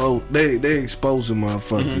 They exposing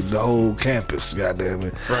motherfuckers, mm-hmm. The whole campus, goddamn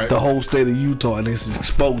it, right. The whole state of Utah, and this is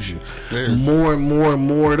exposure. Yeah. More and more and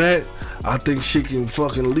more of that. I think shit can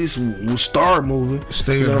fucking at least will start moving.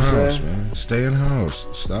 Stay in the house, man. Stay in the house.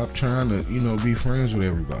 Stop trying to, be friends with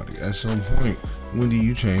everybody. At some point, when do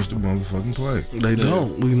you change the motherfucking play? They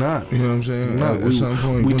don't. We not. You know what I'm saying? No, at some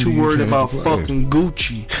point, we too worried about fucking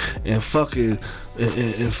Gucci and fucking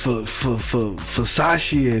and for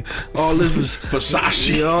Versace and all this was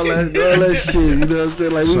Versace. All that shit. You know what I'm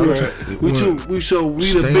saying? Like we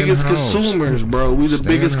the biggest consumers, bro. We the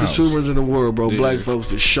biggest consumers in the world, bro. Yeah. Black folks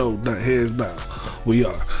for sure. Hands down, we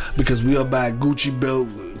are, because we are buying Gucci belt.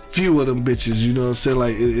 Few of them bitches. You know what I'm saying?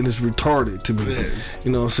 Like, and it's retarded to me. Yeah.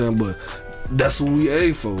 You know what I'm saying? But that's what we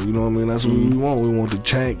aim for, you know what I mean? That's what we want. We want the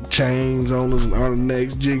chains on our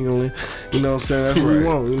necks jingling, you know what I'm saying? That's what we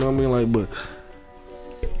want, you know what I mean? Like, but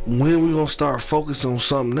when we gonna start focusing on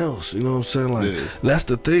something else, you know what I'm saying? Like, that's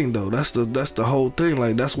the thing though. That's the whole thing.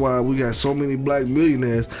 Like, that's why we got so many black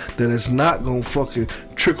millionaires that it's not gonna fucking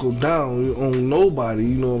trickle down on nobody,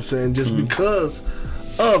 you know what I'm saying? Just because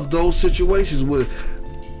of those situations where,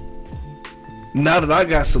 now that I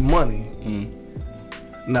got some money,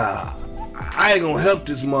 nah, I ain't gonna help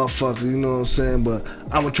this motherfucker, you know what I'm saying? But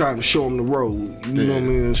I'm gonna try to show him the road, you know what I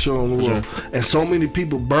mean? And show him the road. Sure. And so many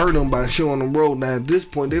people burn them by showing them the road. Now at this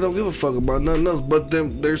point, they don't give a fuck about nothing else but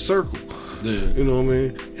their circle. Yeah. You know what I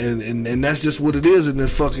mean? And that's just what it is in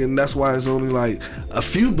this fucking. That's why it's only like a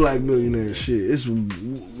few black millionaires. Shit,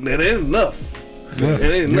 that ain't enough. Yeah.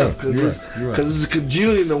 It ain't enough because it's a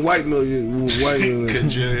cajillion of white millionaires.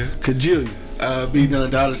 Cajillion. B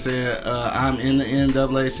Dun Daughter said, I'm in the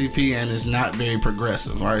NAACP and it's not very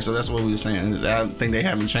progressive. All right, so that's what we were saying. I think they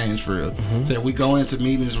haven't changed for real. So we go into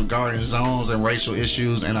meetings regarding zones and racial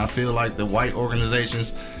issues, and I feel like the white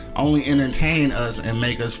organizations only entertain us and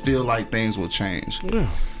make us feel like things will change. Yeah.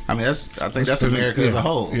 I mean, I think that's America as a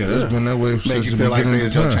whole. Yeah, that's been that way since make you feel like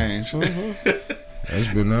things will change.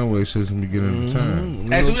 That's been that way since the beginning of the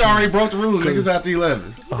time. Hey, so we already broke the rules. Niggas after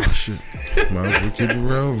 11. Oh, shit. Might as well keep it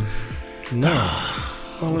rolling. No.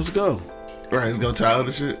 Well, let's go. All right, let's go to our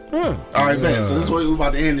other shit. Yeah. All right, man. So this is where we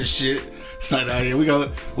about to end this shit. So we gonna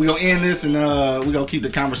end this and we gonna keep the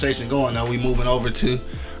conversation going. Now we moving over to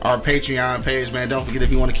our Patreon page, man. Don't forget,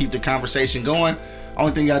 if you want to keep the conversation going,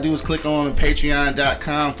 only thing you gotta do is click on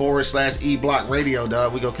patreon.com/eblockradio,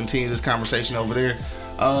 dog. We gonna continue this conversation over there.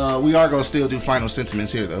 We are gonna still do final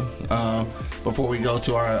sentiments here though. Before we go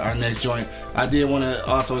to our next joint, I did want to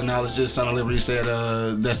also acknowledge this. Son of Liberty said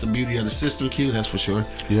that's the beauty of the system, Q. That's for sure.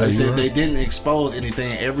 Yeah, they said they didn't expose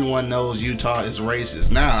anything. Everyone knows Utah is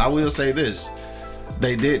racist. Now I will say this.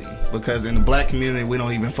 They didn't, because in the black community we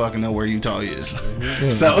don't even fucking know where Utah is.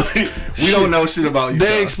 So we don't know shit about Utah.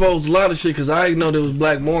 They exposed a lot of shit because I didn't know there was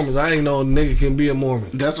black Mormons. I didn't know a nigga can be a Mormon.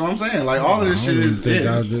 That's what I'm saying. Like all of this shit is. Did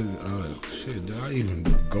I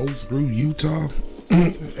even go through Utah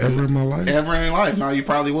ever in my life? Ever in life? No, you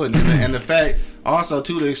probably wouldn't. And the fact also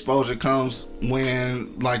too, the exposure comes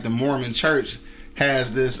when like the Mormon Church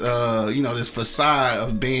has this this facade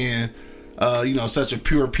of being such a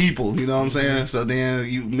pure people, you know what I'm saying? So then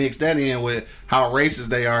you mix that in with how racist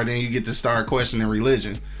they are, then you get to start questioning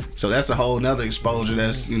religion. So that's a whole nother exposure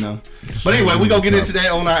that's, But anyway, we gonna get into that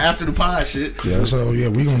on our After the Pod shit. Yeah, so yeah,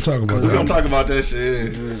 we gonna talk about that. We gonna talk about that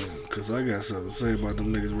shit. Yeah, cause I got something to say about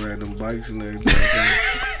them niggas riding them bikes and everything.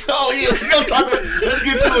 Oh yeah, we gonna talk about, let's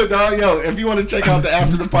get to it, dog. Yo, if you want to check out the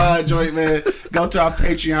After the Pod joint, man, go to our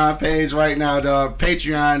Patreon page right now, dog.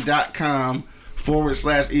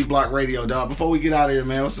 Patreon.com/eblockradio, dog. Before we get out of here,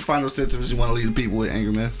 man, what's the final sentiments you want to leave the people with,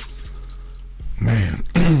 Anger Man? Man,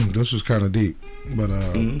 this was kind of deep, but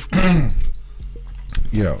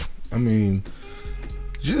yo, I mean,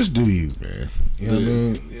 just do you, man. You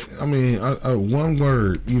know what I mean? One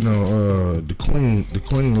word, the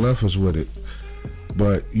queen left us with it,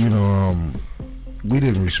 but we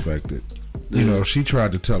didn't respect it. She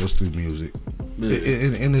tried to tell us through music,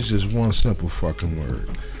 and it's just one simple fucking word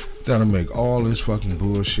that'll make all this fucking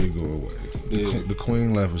bullshit go away. The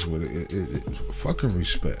queen left us with it. Fucking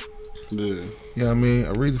respect. Yeah. You know what I mean?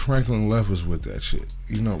 Aretha Franklin left us with that shit.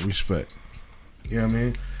 Respect. You know what I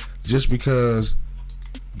mean? Just because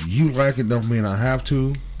you like it don't mean I have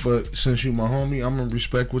to, but since you my homie, I'm gonna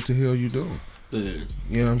respect what the hell you doing. Yeah.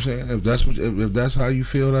 You know what I'm saying? If that's how you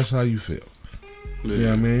feel, that's how you feel. Yeah. You know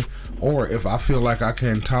what I mean? Or if I feel like I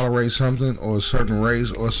can tolerate something or a certain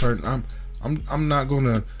race or a certain I'm not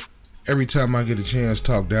gonna every time I get a chance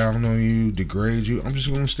talk down on you, degrade you. I'm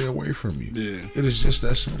just gonna stay away from you. Yeah. It is just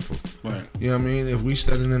that simple. Right. You know what I mean? If we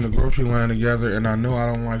standing in the grocery line together and I know I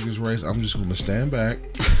don't like this race, I'm just gonna stand back,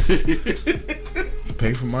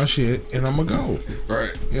 pay for my shit, and I'm gonna go.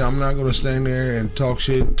 Right. Yeah, I'm not gonna stand there and talk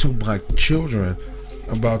shit to my children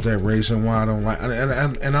about that race and why I don't like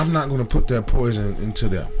and I'm not gonna put that poison into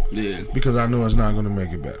them. Yeah. Because I know it's not gonna make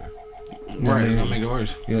it better. Right, it's gonna make it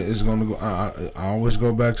worse. Yeah, it's gonna go. I always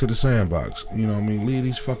go back to the sandbox. You know what I mean? Leave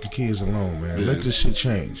these fucking kids alone, man. Yeah. Let this shit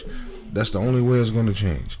change. That's the only way it's gonna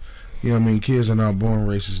change. You know what I mean? Kids are not born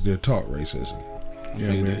racist; they're taught racism. You know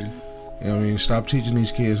what I mean? You know what I mean? Stop teaching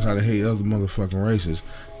these kids how to hate other motherfucking races.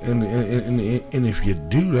 And if you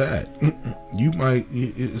do that, you might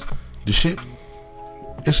the shit.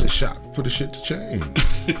 It's a shot for the shit to change.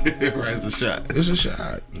 Right, it's a shot. It's a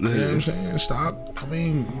shot. You know what I'm saying? Stop. I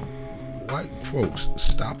mean, white folks,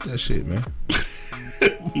 stop that shit, man.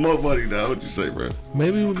 More money now. What you say, bro?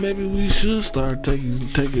 Maybe we should start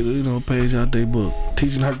taking a page out their book,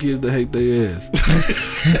 teaching our kids to hate their ass.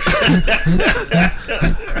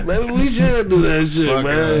 Maybe we should do that shit, fuck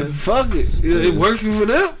man. It. Fuck it. It working for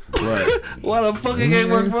them. Right. Why the fuck it can't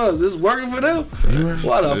work for us? It's working for them.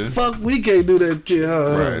 Why the fuck we can't do that shit,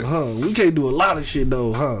 huh? Right. Huh? We can't do a lot of shit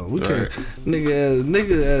though, huh? We can't. Niggas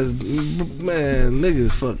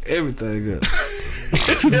fuck everything up.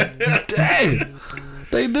 Damn.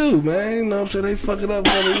 They do, man. You know what I'm saying? They fuck it up,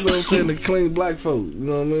 man. You know what I'm saying? The clean black folk. You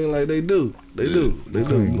know what I mean? Like they do. They do.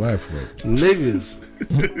 Clean black folk. Niggas.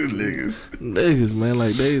 Niggas, man.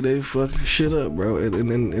 Like they fucking shit up, bro.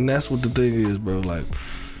 And that's what the thing is, bro. Like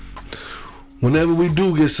whenever we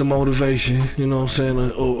do get some motivation, you know what I'm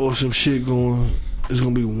saying, or some shit going, it's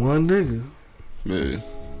gonna be one nigga, man,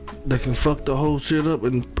 that can fuck the whole shit up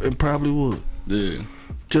and probably would. Yeah.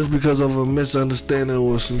 just because of a misunderstanding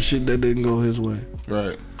or some shit that didn't go his way.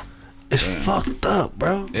 Right. It's fucked up,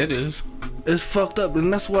 bro. It is. It's fucked up,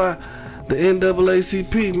 and that's why the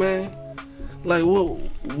NAACP, man. Like, what?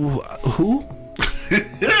 Who?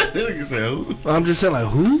 Nigga say who? I'm just saying, like,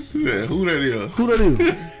 who? Yeah, who that is? Who that is?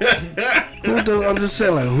 I'm just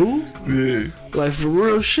saying, like, who? Yeah. Like, for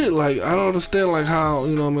real shit. Like, I don't understand, like, how,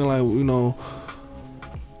 you know what I mean? Like, you know,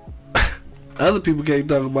 other people can't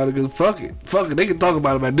talk about it because fuck it. They can talk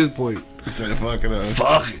about it at this point. Say fuck it up.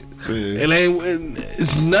 Fuck it. Yeah.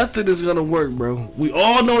 It's nothing that's gonna work, bro. We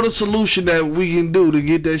all know the solution that we can do to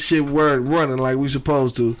get that shit running like we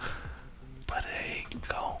supposed to. But it ain't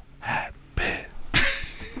gonna happen.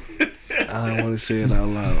 I don't want to say it out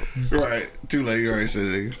loud. Right. Too late. You already said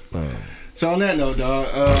it. So on that note,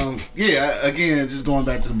 dog, again, just going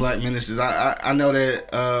back to the Black Menaces, I know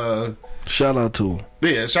that shout out to them.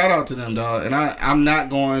 Yeah, shout out to them, dog. And I'm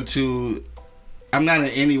not in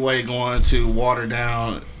any way going to water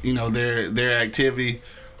down, you know, their activity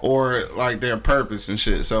or like their purpose and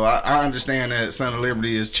shit. So I understand that Son of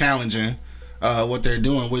Liberty is challenging what they're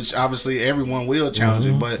doing, which obviously everyone will challenge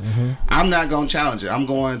it, but I'm not going to challenge it. I'm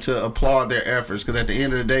going to applaud their efforts because at the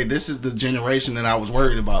end of the day, this is the generation that I was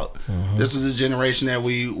worried about. This was a generation that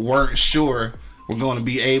we weren't sure we're going to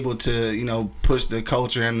be able to, you know, push the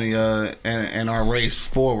culture and the and our race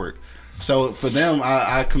forward. So for them,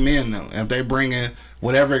 I commend them. If they bring in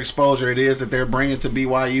whatever exposure it is that they're bringing to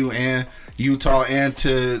BYU and Utah and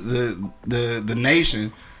to the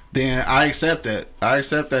nation, then I accept that. I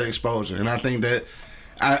accept that exposure, and I think that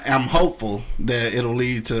I'm hopeful that it'll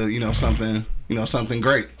lead to, you know, something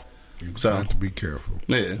great. You have to be careful.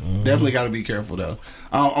 Yeah, definitely got to be careful though.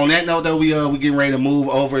 On that note, though, we getting ready to move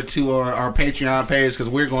over to our Patreon page because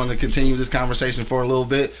we're going to continue this conversation for a little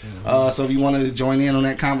bit. So if you want to join in on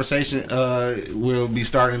that conversation, we'll be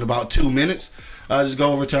starting in about 2 minutes. Just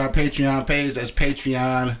go over to our Patreon page. That's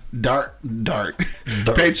Patreon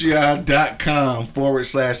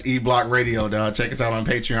Patreon.com/eblockradio, dog. Check us out on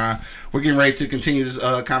Patreon. We're getting ready to continue this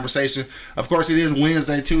conversation. Of course, it is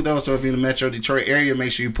Wednesday too, though. So if you're in the Metro Detroit area,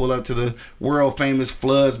 make sure you pull up to the world famous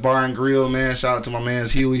Floods Bar and Grill, man. Shout out to my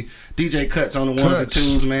man's Huey, DJ Cuts on the ones and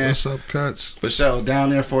twos, man. What's up, Cuts? For sure. Down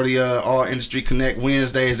there for the All Industry Connect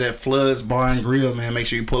Wednesdays at Floods Bar and Grill, man. Make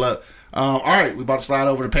sure you pull up. All right, we about to slide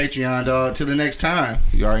over to Patreon, dog. Till the next time,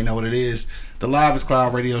 you already know what it is. The Live is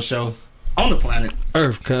Cloud radio show on the planet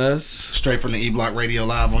Earth, cuz. Straight from the E-Block Radio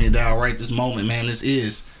live on your dial right this moment, man. This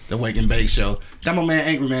is the Wake and Bake Show. Got my man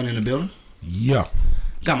Angry Man in the building. Yeah.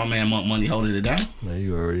 Got my man Monk Money holding it down. Man,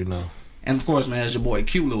 you already know. And of course, man, it's your boy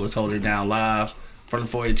Q Lewis holding it down live from the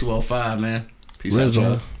 48205, man. Peace out,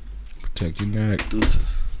 y'all. Protect your neck. Deuces.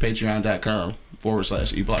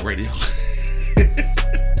 Patreon.com/E-Block Radio.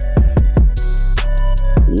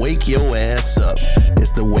 Wake your ass up.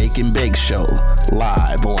 It's the Wake and Bake Show,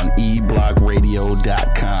 live on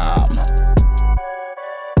eblockradio.com.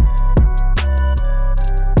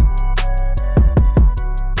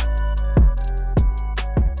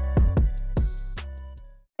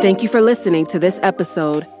 Thank you for listening to this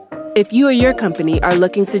episode. If you or your company are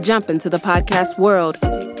looking to jump into the podcast world,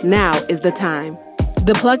 now is the time.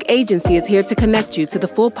 The Plug Agency is here to connect you to the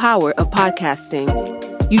full power of podcasting.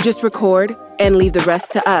 You just record and leave the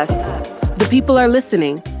rest to us. The people are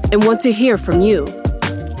listening and want to hear from you.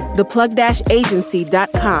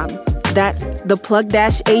 Theplug-agency.com. That's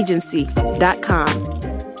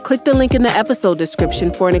theplug-agency.com. Click the link in the episode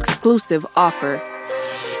description for an exclusive offer.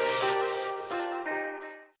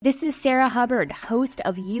 This is Sarah Hubbard, host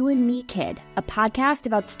of You and Me Kid, a podcast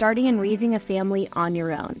about starting and raising a family on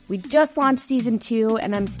your own. We just launched season 2,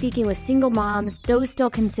 and I'm speaking with single moms, those still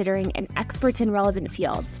considering, and experts in relevant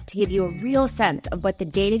fields to give you a real sense of what the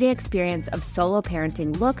day-to-day experience of solo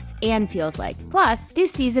parenting looks and feels like. Plus,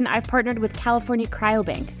 this season, I've partnered with California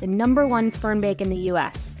Cryobank, the #1 sperm bank in the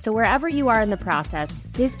U.S. So wherever you are in the process,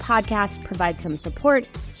 this podcast provides some support,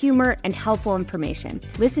 humor, and helpful information.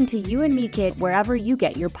 Listen to You and Me Kid wherever you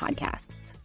get your podcasts.